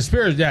spirit. Yeah, it's a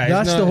spirit. Yeah,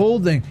 that's the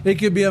whole thing. It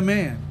could be a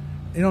man.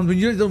 When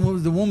you're the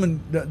woman,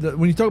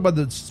 when you talk about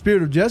the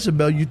spirit of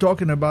Jezebel, you're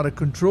talking about a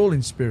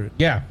controlling spirit.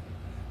 Yeah.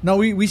 Now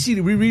we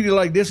read it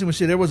like this, and we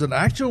say there was an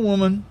actual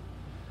woman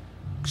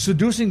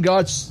seducing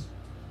God's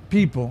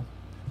people,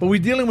 but we're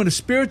dealing with a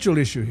spiritual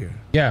issue here.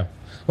 Yeah.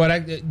 But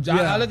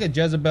I look at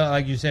Jezebel,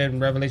 like you said in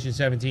Revelation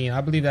 17.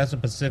 I believe that's a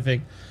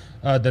Pacific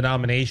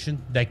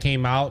denomination that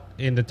came out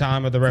in the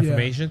time of the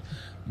Reformation. Yeah.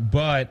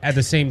 But at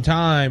the same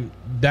time,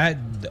 that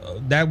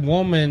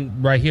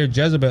woman right here,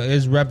 Jezebel,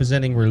 is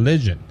representing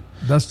religion.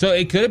 So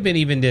it could have been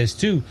even this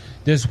too.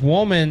 This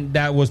woman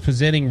that was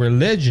presenting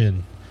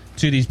religion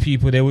to these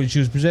people, she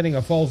was presenting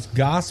a false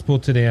gospel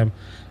to them.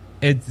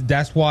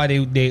 That's why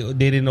they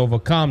didn't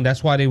overcome.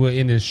 That's why they were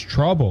in this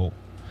trouble.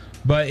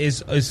 But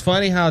it's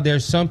funny how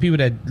there's some people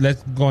that,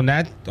 let's go on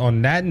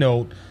that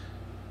note.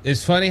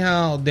 It's funny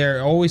how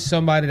there's always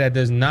somebody that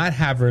does not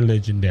have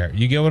religion there.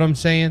 You get what I'm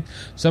saying?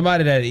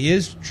 Somebody that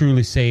is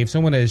truly saved,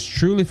 someone that is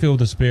truly filled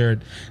with the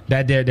Spirit,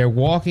 that they're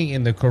walking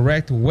in the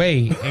correct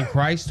way. And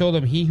Christ told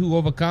them, he who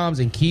overcomes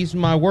and keeps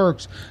my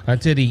works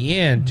until the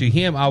end, to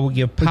him I will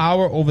give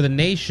power over the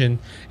nation.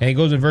 And it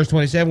goes in verse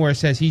 27 where it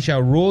says, he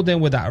shall rule them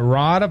with a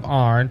rod of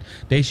iron.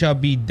 They shall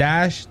be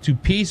dashed to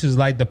pieces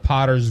like the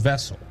potter's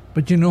vessel.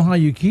 But you know how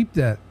you keep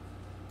that?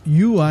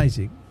 you,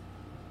 Isaac,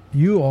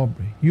 you,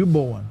 Aubrey, you,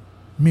 Bowen,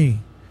 me,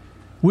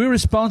 we're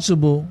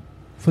responsible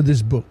for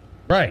this book.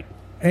 Right.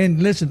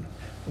 And listen,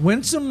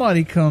 when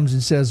somebody comes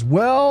and says,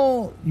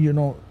 well, you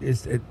know,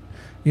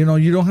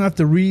 you don't have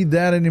to read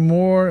that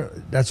anymore.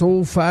 That's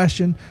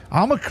old-fashioned.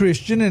 I'm a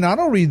Christian, and I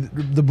don't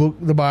read the book,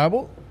 the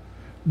Bible.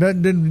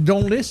 Then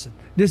don't listen.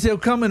 They'll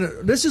come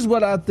in. This is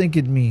what I think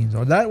it means,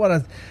 or that what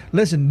I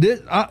listen.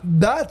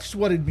 That's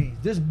what it means.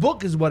 This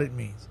book is what it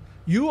means.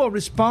 You are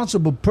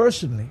responsible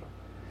personally.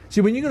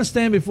 See, when you're going to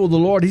stand before the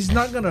Lord, He's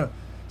not going to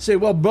say,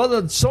 "Well,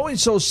 brother so and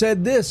so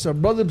said this," or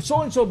 "Brother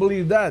so and so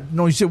believed that."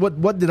 No, He said,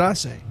 "What did I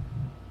say?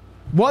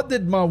 What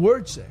did my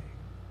word say?"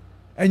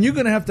 And you're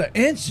going to have to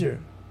answer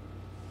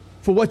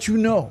for what you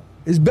know.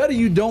 It's better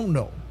you don't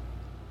know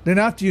than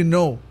after you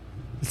know.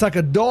 It's like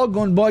a dog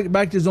going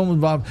back to his own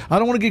vomit. I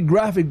don't want to get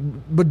graphic,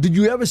 but did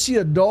you ever see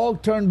a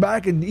dog turn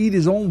back and eat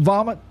his own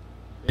vomit?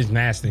 It's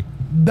nasty.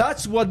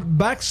 That's what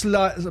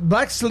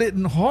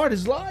backslidden heart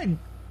is like.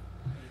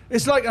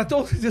 It's like I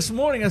told you this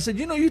morning. I said,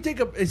 you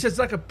take it's just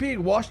like a pig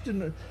washed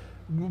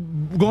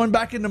going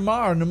back in the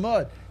mire, in the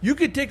mud. You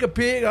could take a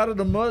pig out of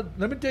the mud.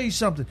 Let me tell you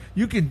something.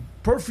 You can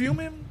perfume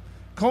him,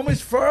 comb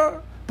his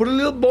fur, put a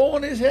little bow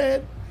on his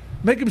head,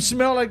 make him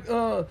smell like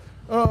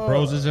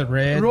roses are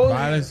red,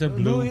 violets are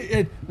blue.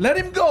 Let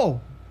him go.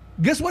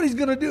 Guess what he's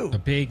going to do? A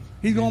pig.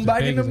 He's going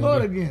back in the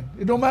mud again.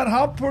 It don't matter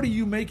how pretty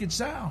you make it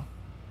sound.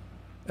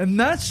 And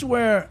that's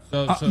where,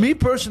 me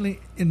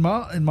personally, in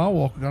my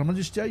walk with God, I'm going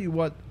to just tell you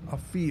what I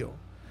feel.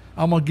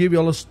 I'm going to give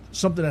you all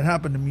something that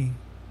happened to me,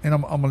 and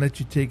I'm going to let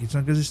you take it,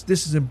 son, because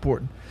this is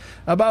important.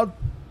 About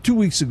 2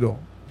 weeks ago,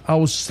 I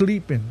was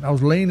sleeping. I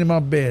was laying in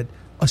my bed.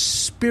 A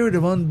spirit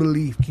of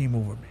unbelief came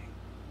over me.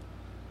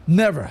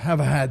 Never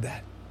have I had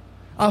that.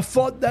 I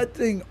fought that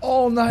thing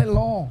all night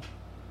long.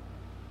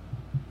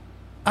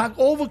 I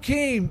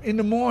overcame in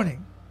the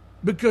morning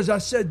because I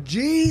said,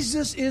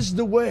 Jesus is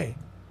the way.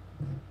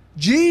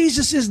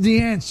 Jesus is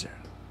the answer.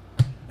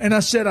 And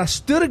I said, I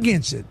stood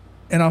against it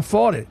and I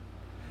fought it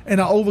and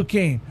I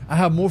overcame. I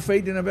have more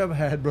faith than I've ever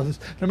had, brothers.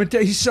 Let me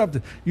tell you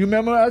something. You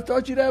remember I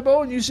taught you that,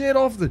 Bo, and you say it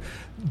often.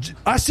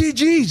 I see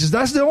Jesus.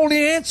 That's the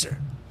only answer.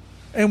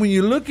 And when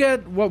you look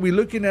at what we're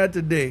looking at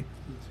today,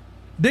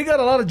 they got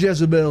a lot of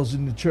Jezebels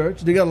in the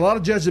church. They got a lot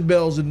of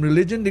Jezebels in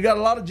religion. They got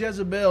a lot of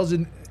Jezebels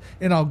in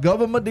our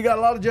government. They got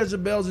a lot of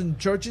Jezebels in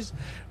churches.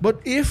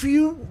 But if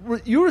you're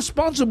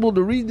responsible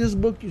to read this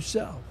book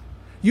yourself,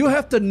 you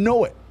have to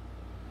know it.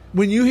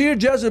 When you hear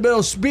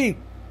Jezebel speak,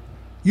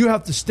 you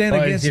have to stand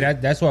against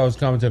it. That's why I was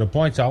coming to the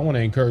point. So I want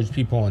to encourage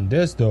people on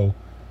this, though,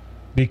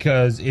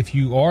 because if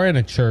you are in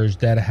a church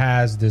that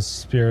has this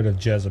spirit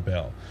of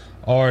Jezebel,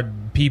 or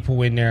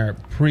people in there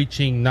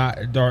preaching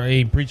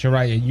ain't preaching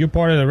right, you're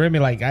part of the remedy,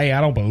 like, hey,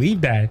 I don't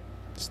believe that.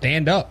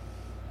 Stand up.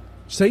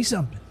 Say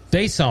something.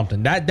 Say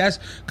something. That's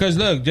because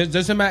look,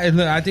 just imagine.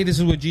 Look, I think this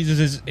is what Jesus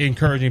is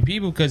encouraging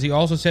people, because He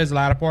also says the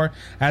latter part,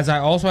 as I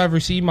also have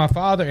received my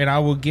Father, and I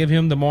will give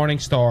him the morning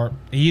star.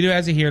 He who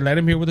has it here, let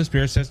him hear what the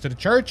Spirit says to the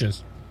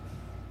churches.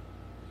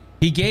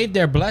 He gave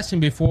their blessing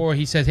before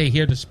He says, hey,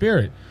 hear the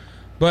Spirit.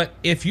 But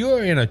if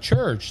you're in a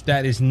church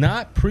that is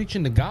not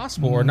preaching the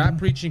gospel or not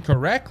preaching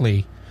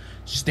correctly,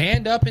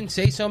 stand up and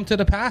say something to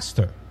the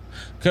pastor.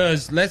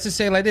 Because let's just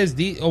say like this,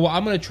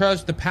 I'm going to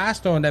trust the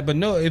pastor on that. But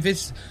no, if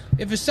it's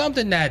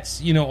something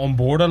that's, on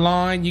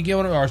borderline, you get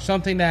what, or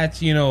something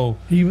that's, even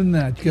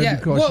that, you gotta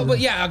be cautious. Well, but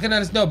yeah, I can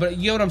understand. No, but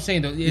you know what I'm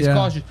saying, though. It's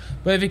cautious.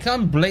 But if it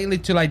comes blatantly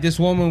to like this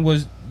woman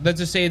was, let's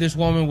just say this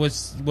woman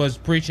was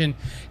preaching,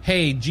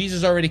 hey,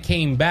 Jesus already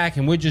came back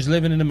and we're just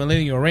living in the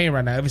millennial reign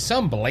right now. If it's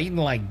something blatant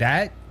like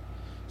that,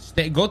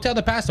 go tell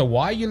the pastor,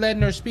 why are you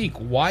letting her speak?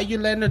 Why are you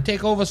letting her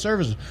take over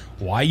services?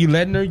 Why are you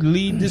letting her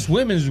lead this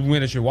women's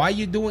ministry? Why are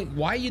you doing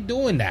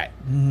that?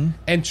 Mm-hmm.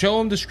 And show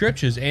them the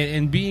scriptures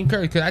and be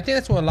encouraged. Because I think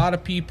that's what a lot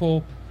of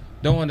people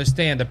don't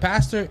understand. The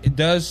pastor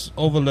does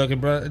overlook,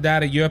 and brother,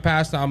 Daddy, you're a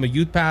pastor, I'm a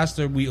youth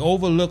pastor. We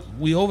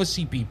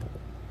oversee people.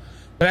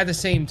 But at the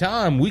same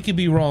time, we could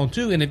be wrong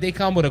too. And if they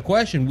come with a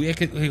question,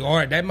 all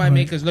right, that might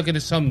make us look at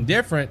something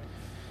different.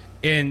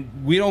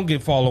 And we don't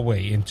fall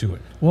away into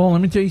it. Well, let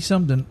me tell you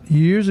something.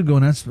 Years ago,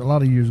 and that's a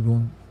lot of years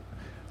ago,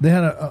 they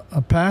had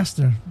a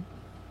pastor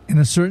in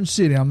a certain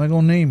city. I'm not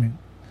going to name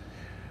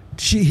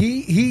it.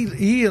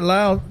 He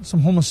allowed some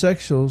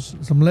homosexuals,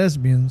 some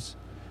lesbians,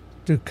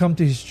 to come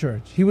to his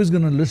church. He was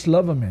going to just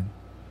love them in.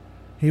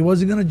 He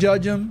wasn't going to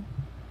judge them.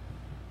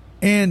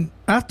 And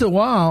after a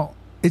while,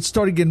 it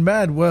started getting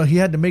bad. Well, he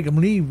had to make them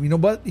leave. You know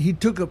what? They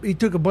took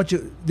a bunch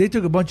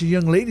of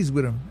young ladies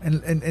with him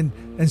and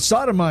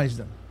sodomized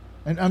them.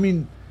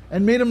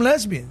 And made them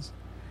lesbians.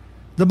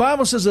 The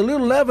Bible says a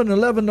little leaven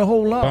the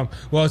whole lump.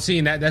 Well,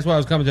 see, that's why I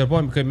was coming to the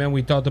point, because, man,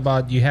 we talked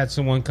about you had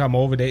someone come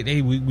over,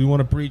 we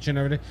want to preach and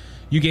everything.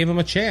 You gave them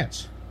a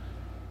chance.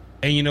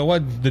 And you know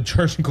what? The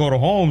church in Coteau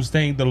Homes,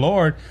 thank the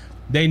Lord,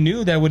 they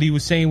knew that what he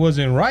was saying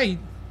wasn't right.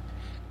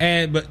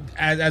 But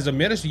as a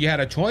minister, you had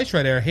a choice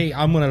right there. Hey,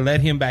 I'm going to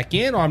let him back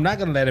in, or I'm not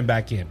going to let him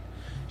back in.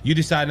 You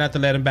decide not to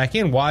let him back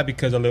in. Why?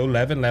 Because a little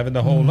leaven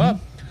the whole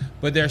lump.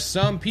 But there's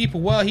some people,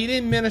 well, he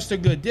didn't minister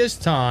good this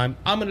time.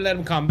 I'm going to let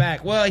him come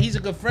back. Well, he's a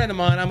good friend of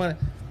mine.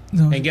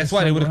 And guess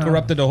what? It would have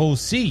corrupted the whole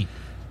seed.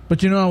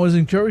 But I was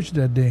encouraged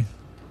that day.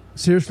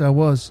 Seriously, I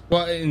was.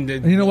 Well, and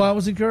you know why I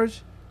was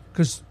encouraged?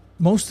 Because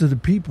most of the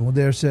people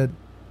there said,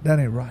 that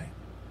ain't right.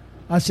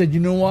 I said,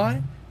 you know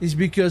why? It's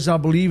because I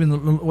believe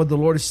in what the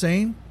Lord is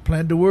saying.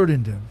 Plant the word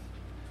in them.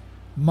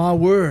 My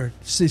word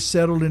is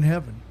settled in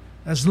heaven.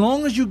 As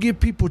long as you give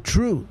people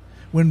truth,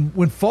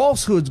 when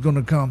falsehood's going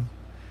to come,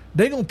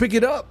 they're going to pick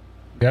it up.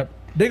 Yep.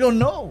 They're going to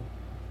know.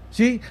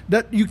 See,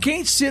 that you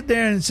can't sit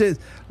there and say,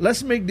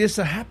 let's make this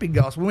a happy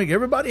gospel. Make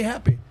everybody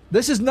happy.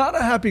 This is not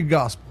a happy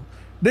gospel.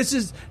 This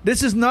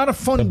is not a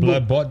fun book. The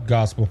blood-bought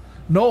gospel.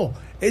 No,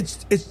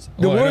 it's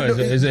the word.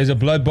 It's a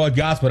blood-bought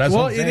gospel. That's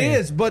what I'm saying. It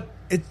is, but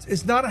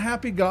it's not a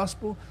happy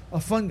gospel.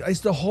 It's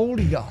the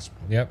holy gospel.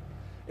 Yep.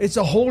 It's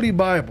a holy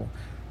Bible.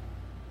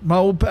 My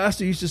old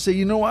pastor used to say,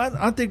 you know what?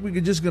 I think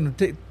we're just going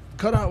to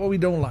cut out what we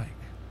don't like.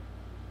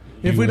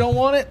 If we don't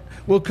want it,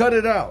 we'll cut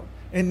it out.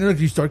 And look,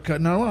 you start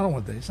cutting out. I don't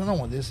want this. I don't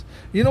want this.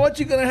 You know what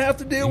you're going to have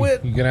to deal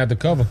with? You're going to have to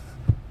cover.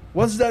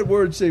 What's that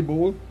word say,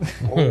 boy?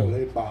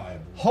 Holy Bible.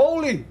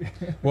 Holy.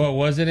 Well,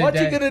 wasn't it what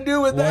you going to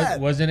do with that?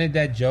 Wasn't it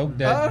that joke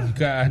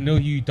that I know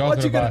you talking about?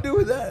 What you going to do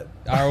with that?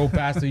 Our old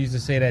pastor used to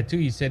say that too.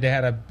 He said they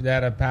had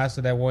a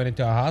pastor that went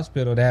into a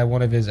hospital that had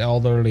one of his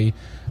elderly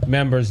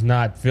members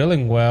not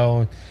feeling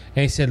well.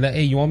 And he said,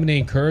 hey, you want me to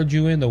encourage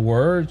you in the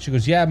word? She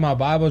goes, yeah, my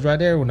Bible's right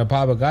there. When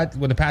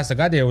the pastor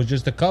got there, it was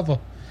just a cover.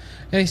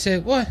 And he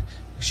said, what?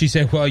 She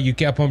said, well, you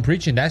kept on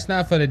preaching. That's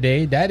not for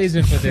today. That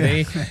isn't for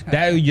today.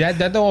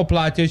 that don't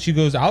apply to it. She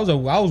goes, I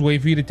was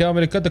waiting for you to tell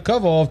me to cut the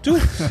cover off too.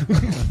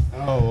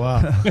 Oh,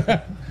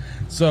 wow.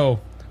 So,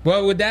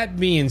 well, with that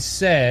being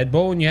said,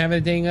 Bo, you have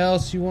anything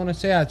else you want to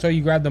say? I saw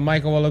you grab the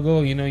mic a while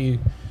ago. You know, you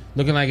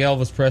looking like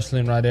Elvis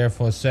Presley right there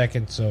for a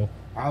second. So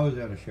I was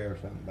going to share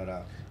something, but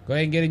go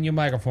ahead and get in your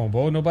microphone,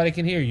 Bo. Nobody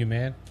can hear you,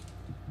 man.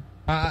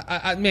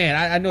 I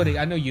know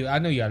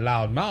you're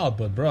loud mouth,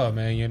 but bro,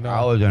 man, you know.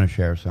 I was gonna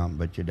share something,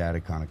 but your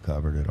daddy kind of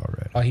covered it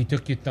already. Oh, he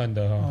took your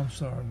thunder, huh? Oh, I'm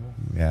sorry,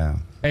 Bo. Yeah.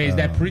 Hey, is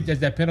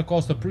that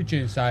Pentecostal preacher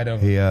inside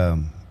of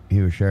him?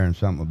 He was sharing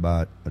something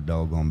about a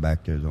dog going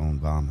back to his own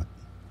vomit.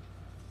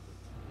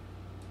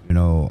 You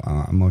know,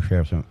 I'm gonna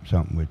share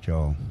something with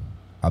y'all.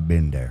 I've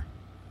been there.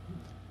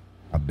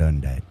 I've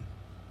done that.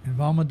 And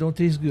vomit don't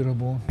taste good,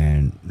 boy.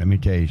 And let me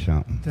tell you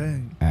something.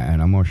 Dang.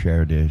 And I'm gonna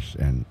share this,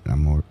 and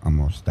I'm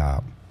gonna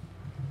stop.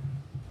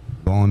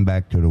 Going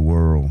back to the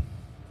world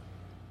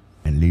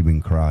and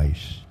leaving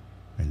Christ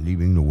and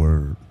leaving the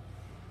Word.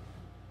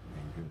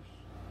 And just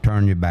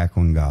turn your back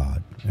on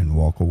God and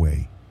walk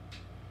away.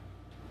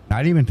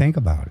 Not even think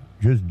about it.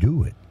 Just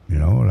do it.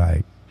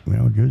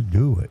 Just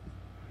do it.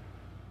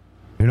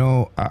 You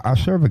know, I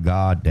serve a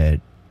God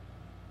that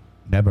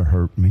never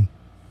hurt me,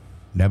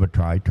 never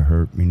tried to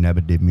hurt me,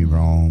 never did me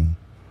wrong,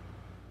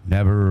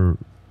 never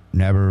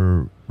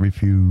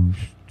refused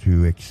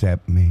to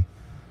accept me,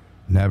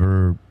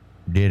 never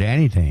did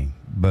anything,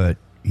 but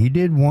he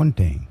did one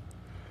thing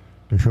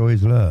to show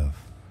his love.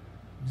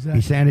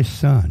 Exactly. He sent his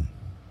son,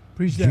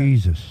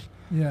 Jesus,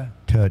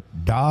 to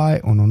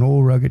die on an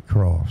old rugged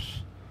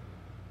cross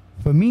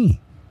for me.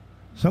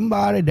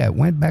 Somebody that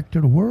went back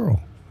to the world.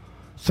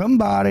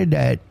 Somebody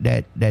that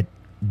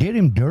did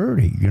him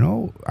dirty, you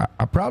know.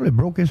 I probably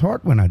broke his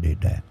heart when I did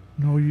that.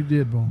 No, you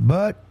did, Bo.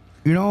 But,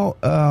 you know,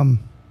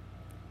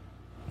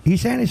 he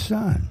sent his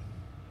son.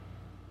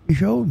 He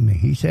showed me.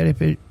 He said,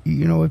 if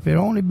it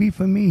only be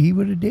for me, he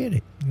would have did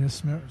it.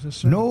 Yes,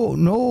 sir.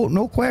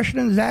 No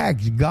questions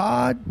asked.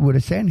 God would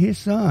have sent his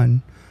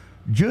son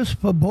just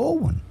for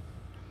Bowen.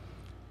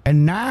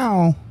 And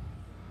now,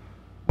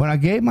 when I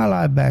gave my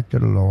life back to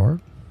the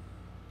Lord,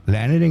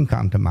 Lenny didn't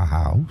come to my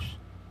house.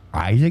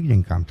 Isaac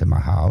didn't come to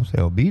my house.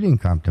 LB didn't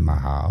come to my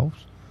house.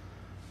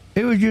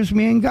 It was just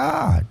me and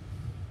God.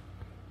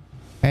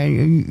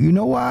 And you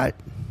know what?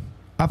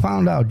 I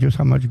found out just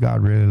how much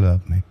God really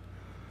loved me.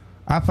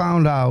 I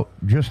found out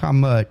just how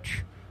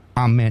much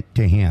I meant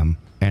to him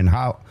and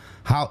how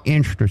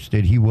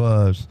interested he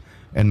was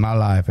in my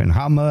life and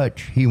how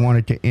much he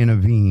wanted to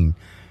intervene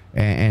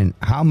and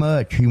how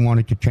much he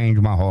wanted to change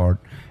my heart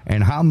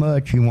and how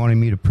much he wanted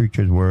me to preach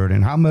his word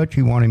and how much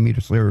he wanted me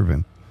to serve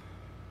him.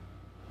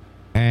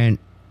 And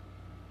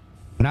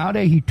now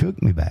that he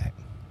took me back,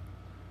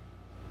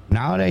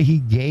 now that he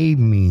gave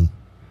me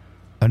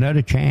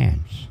another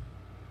chance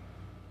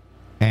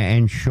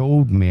and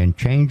showed me and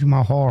changed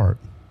my heart,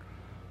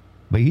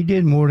 but he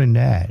did more than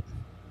that.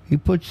 He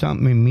put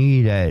something in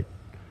me that's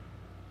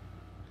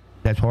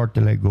hard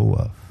to let go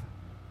of.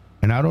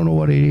 And I don't know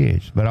what it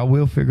is, but I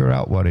will figure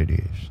out what it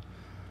is.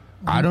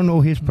 I don't know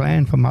his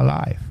plan for my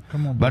life.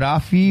 But I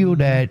feel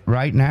that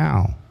right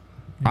now,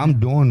 I'm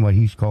doing what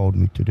he's called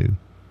me to do.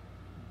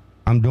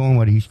 I'm doing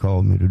what he's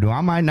called me to do.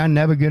 I might not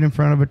never get in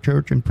front of a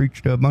church and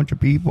preach to a bunch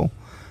of people.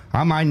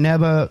 I might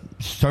never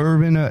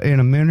serve in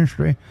a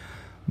ministry.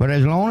 But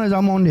as long as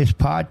I'm on this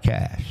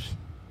podcast,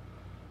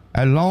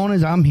 as long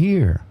as I'm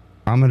here,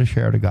 I'm going to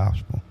share the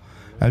gospel.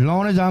 As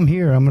long as I'm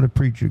here, I'm going to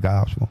preach the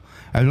gospel.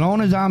 As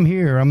long as I'm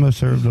here, I'm going to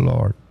serve the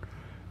Lord.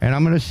 And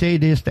I'm going to say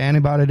this to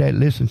anybody that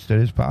listens to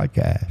this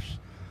podcast.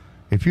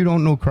 If you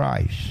don't know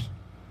Christ,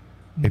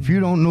 if you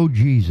don't know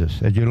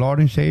Jesus as your Lord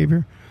and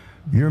Savior,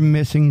 you're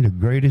missing the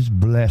greatest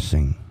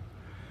blessing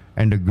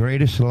and the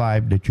greatest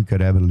life that you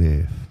could ever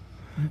live.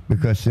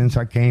 Because since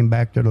I came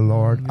back to the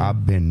Lord,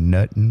 I've been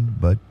nothing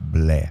but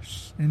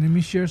blessed. And let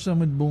me share something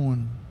with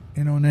Bowen.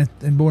 You know,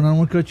 and Bowen, I don't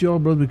want to cut you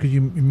off, brother, because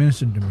you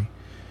ministered to me.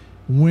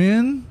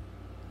 When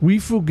we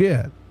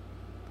forget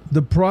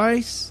the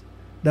price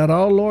that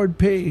our Lord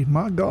paid,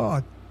 my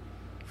God,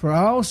 for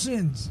our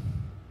sins.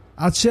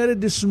 I said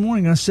it this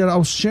morning. I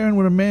was sharing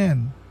with a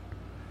man.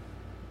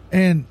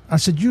 And I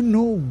said, you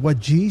know what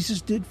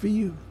Jesus did for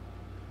you?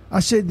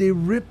 I said, they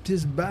ripped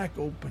his back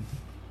open,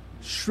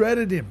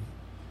 shredded him.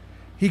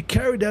 He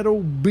carried that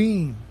old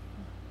beam,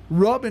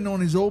 rubbing on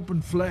his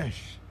open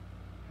flesh.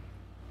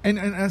 And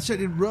I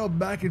said it rubbed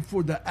back and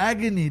forth, the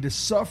agony, the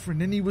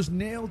suffering. And he was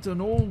nailed to an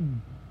old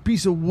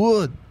piece of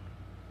wood.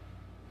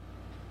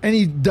 And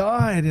he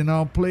died in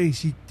our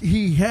place.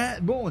 He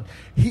had, boy,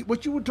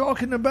 what you were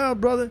talking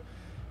about, brother,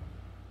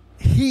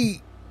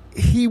 he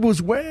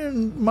was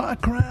wearing my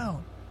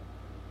crown.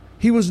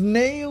 He was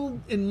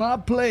nailed in my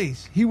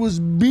place. He was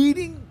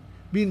being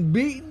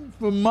beaten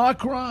for my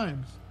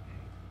crimes.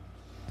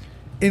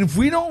 And if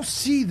we don't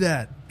see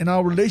that in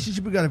our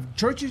relationship with God, if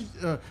churches,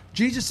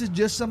 Jesus is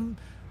just something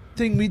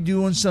we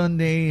do on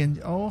Sunday,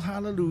 and oh,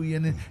 hallelujah.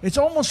 And it's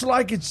almost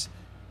like it's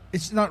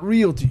not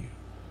real to you.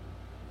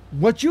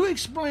 What you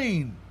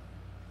explain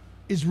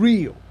is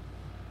real.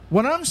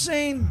 What I'm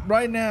saying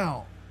right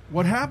now,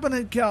 what happened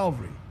at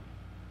Calvary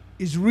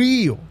is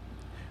real.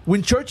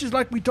 When churches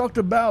like we talked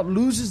about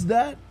loses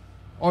that,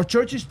 or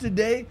churches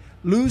today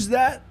lose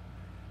that,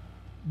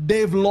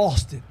 they've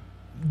lost it.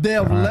 They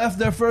have left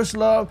their first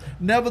love.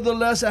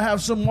 Nevertheless, I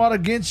have somewhat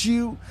against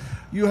you.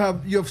 You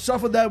have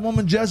suffered that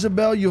woman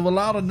Jezebel. You've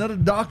allowed another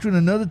doctrine,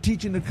 another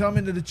teaching to come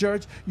into the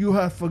church. You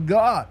have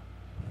forgot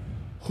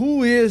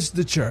who is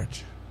the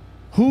church.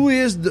 Who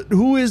is the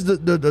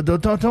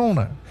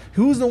Totona?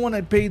 Who's the one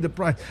that paid the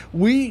price?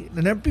 And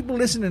there are people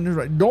listening to this,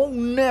 right?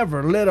 Don't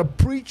never let a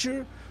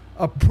preacher,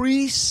 a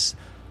priest,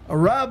 a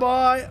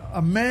rabbi,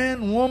 a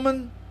man,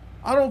 woman,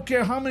 I don't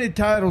care how many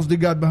titles they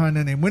got behind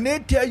their name. When they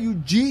tell you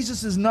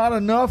Jesus is not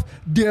enough,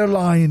 they're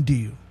lying to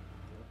you.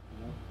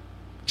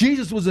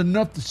 Jesus was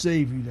enough to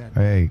save you that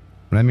day. Hey,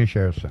 let me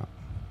share something.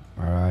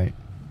 All right?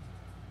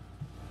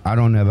 I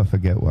don't ever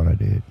forget what I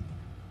did.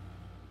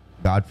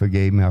 God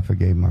forgave me, I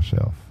forgave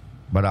myself.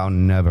 But I'll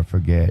never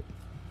forget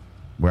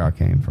where I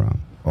came from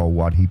or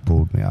what he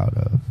pulled me out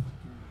of.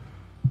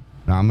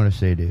 Now, I'm going to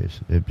say this.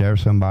 If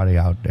there's somebody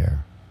out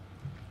there,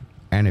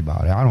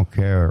 anybody, I don't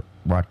care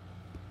what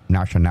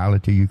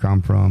nationality you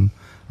come from.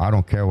 I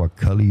don't care what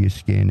color your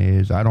skin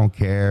is. I don't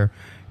care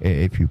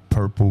if you're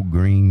purple,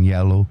 green,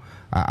 yellow.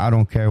 I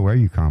don't care where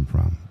you come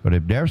from. But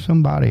if there's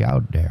somebody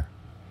out there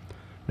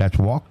that's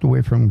walked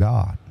away from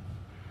God,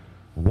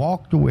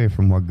 walked away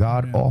from what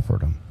God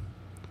offered them,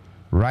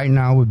 right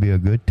now would be a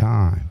good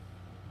time.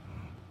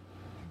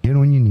 Get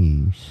on your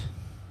knees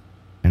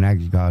and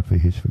ask God for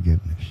his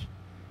forgiveness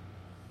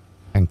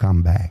and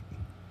come back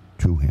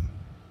to him.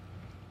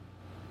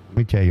 Let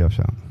me tell you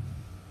something.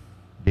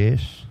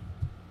 This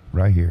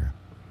right here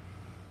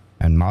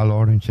and my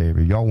Lord and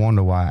Savior, y'all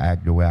wonder why I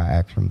act the way I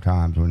act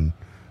sometimes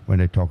when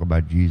they talk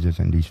about Jesus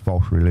and these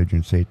false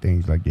religions say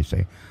things like they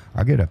say.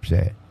 I get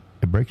upset.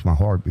 It breaks my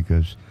heart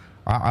because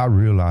I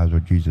realize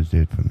what Jesus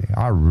did for me.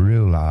 I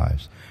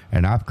realize,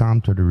 and I've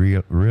come to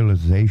the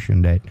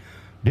realization that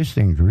this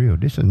thing's real.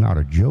 This is not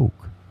a joke.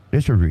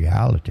 This is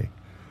reality.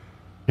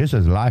 This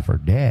is life or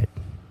death.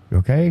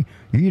 Okay?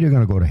 You're either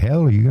going to go to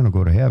hell or you're going to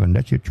go to heaven.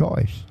 That's your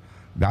choice.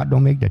 God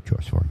don't make that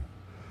choice for you.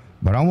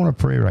 But I want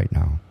to pray right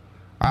now.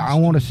 I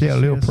want to say a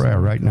little prayer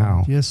right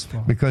now. Yes,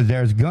 Father. Because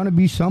there's going to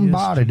be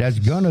somebody that's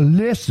going to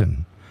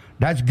listen,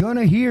 that's going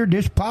to hear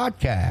this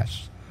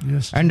podcast,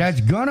 and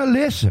that's going to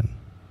listen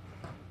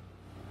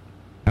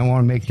and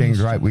want to make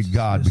things right with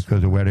God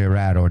because of where they're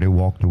at or they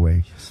walked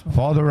away.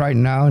 Father, right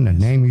now, in the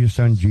name of your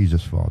Son,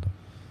 Jesus, Father,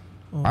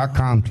 I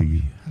come to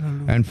you.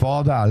 And,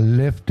 Father, I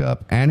lift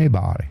up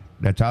anybody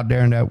that's out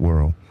there in that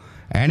world,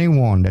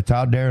 anyone that's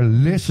out there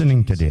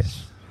listening to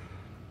this,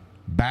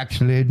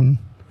 backslidden,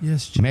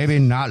 maybe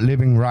not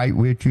living right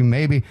with you,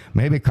 maybe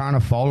kind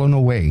of falling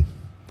away.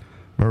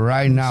 But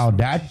right now,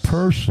 that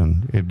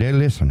person, if they're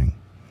listening,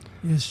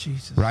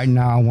 right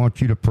now I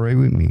want you to pray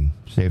with me.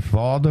 Say,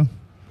 Father,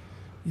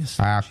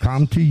 I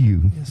come to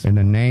you in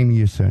the name of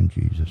your Son,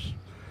 Jesus.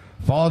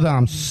 Father,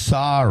 I'm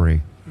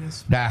sorry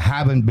that I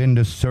haven't been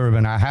the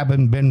servant. I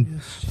haven't been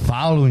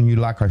following you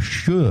like I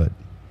should.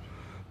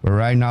 But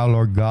right now,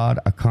 Lord God,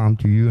 I come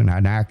to you and I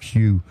ask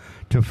you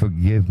to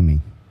forgive me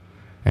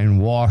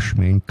and wash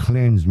me and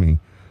cleanse me.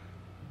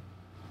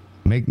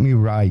 Make me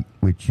right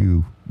with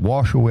you.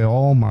 Wash away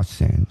all my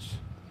sins.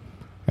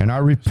 And I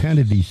repent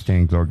of these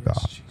things, Lord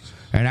God.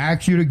 And I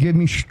ask you to give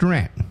me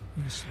strength.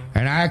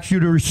 And I ask you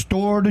to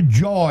restore the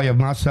joy of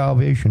my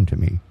salvation to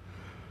me.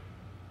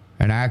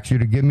 And I ask you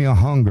to give me a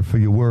hunger for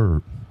your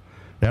word,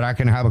 that I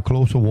can have a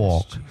closer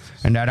walk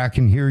and that I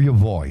can hear your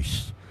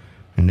voice.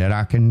 and that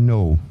I can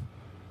know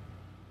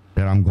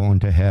that I'm going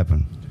to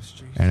heaven.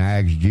 Yes, and I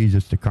ask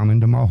Jesus to come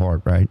into my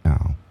heart right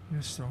now.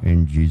 Yes, sir.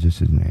 In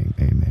Jesus' name,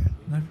 amen.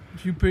 Now,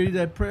 if you prayed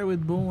that prayer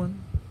with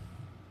Bowen,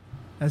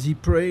 as he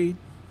prayed,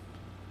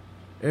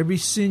 every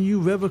sin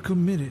you've ever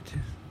committed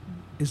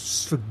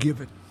is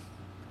forgiven.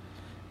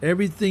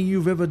 Everything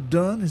you've ever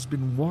done has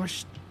been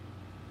washed.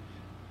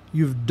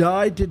 You've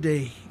died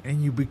today,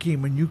 and you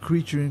became a new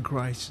creature in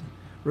Christ.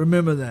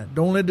 Remember that.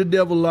 Don't let the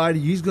devil lie to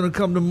you. He's going to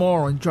come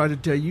tomorrow and try to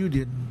tell you you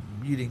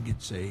didn't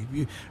get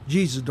saved.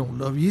 Jesus don't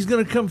love you. He's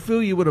going to come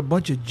fill you with a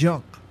bunch of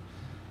junk.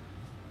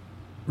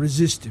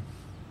 Resist him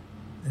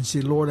and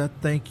say, Lord, I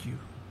thank you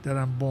that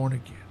I'm born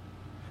again.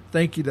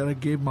 Thank you that I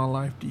gave my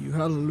life to you.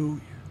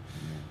 Hallelujah.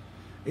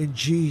 In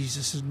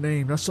Jesus'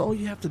 name. That's all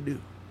you have to do.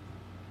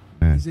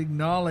 Is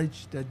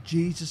acknowledge that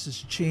Jesus has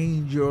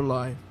changed your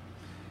life,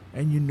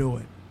 and you know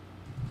it.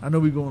 I know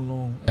we're going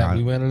long. Yeah,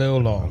 we went a little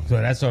long, so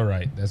that's all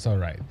right. That's all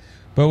right.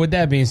 But with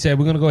that being said,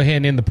 we're going to go ahead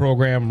and end the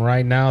program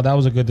right now. That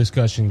was a good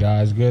discussion,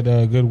 guys.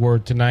 Good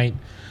word tonight.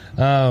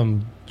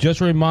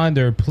 Just a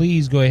reminder,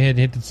 please go ahead and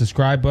hit the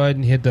subscribe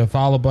button, hit the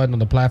follow button on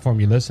the platform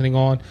you're listening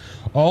on.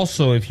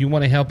 Also, if you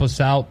want to help us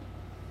out,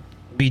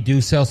 we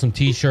do sell some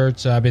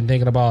T-shirts. I've been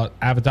thinking about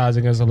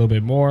advertising us a little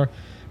bit more.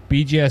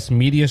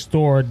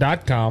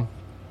 BGSmediastore.com.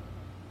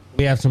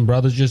 We have some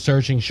Brothers Just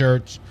Searching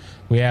shirts.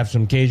 We have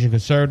some Cajun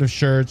Conservative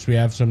shirts. We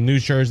have some new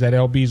shirts that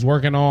LB's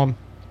working on.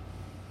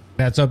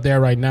 That's up there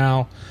right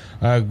now.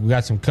 We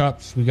got some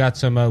cups. We got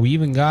some. We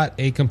even got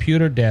a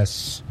computer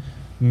desk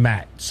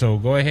mat. So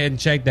go ahead and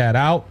check that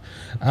out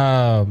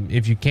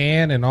if you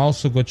can, and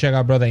also go check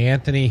out Brother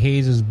Anthony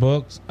Hayes'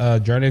 books,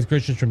 Journey of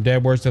Christians from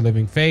Dead Works to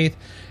Living Faith,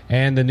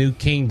 and The New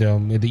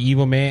Kingdom, the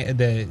Evil Man,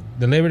 the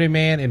Liberty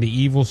Man, and the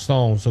Evil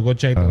Stone. So go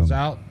check those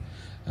out.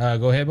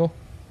 Go ahead, Bo.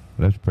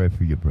 Let's pray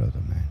for your brother,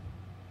 man.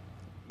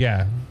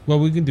 Yeah, well,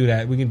 we can do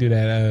that. We can do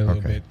that a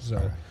little bit. So,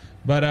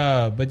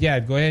 right. But yeah,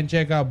 go ahead and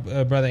check out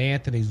Brother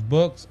Anthony's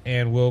books,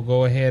 and we'll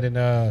go ahead and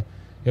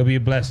it'll be a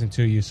blessing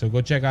to you. So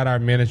go check out our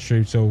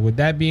ministry. So with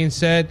that being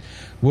said,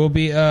 we'll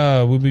be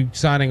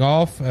signing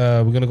off.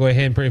 We're gonna go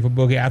ahead and pray for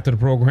Boogie after the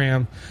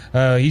program.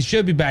 He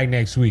should be back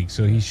next week.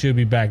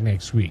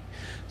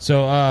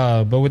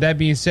 So, but with that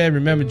being said,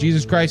 remember,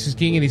 Jesus Christ is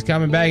King, and He's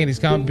coming back, and He's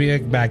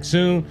coming back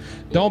soon.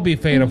 Don't be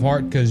faint of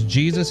heart, because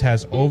Jesus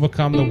has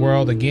overcome the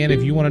world. Again,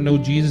 if you want to know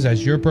Jesus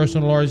as your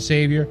personal Lord and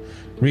Savior,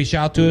 reach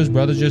out to us,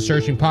 Brothers Just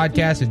Searching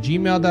Podcast at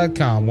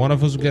gmail.com. One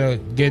of us will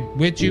get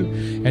with you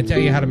and tell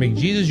you how to make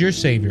Jesus your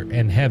Savior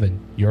and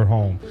heaven your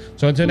home.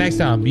 So until next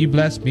time, be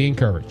blessed, be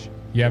encouraged.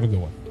 You have a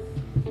good one.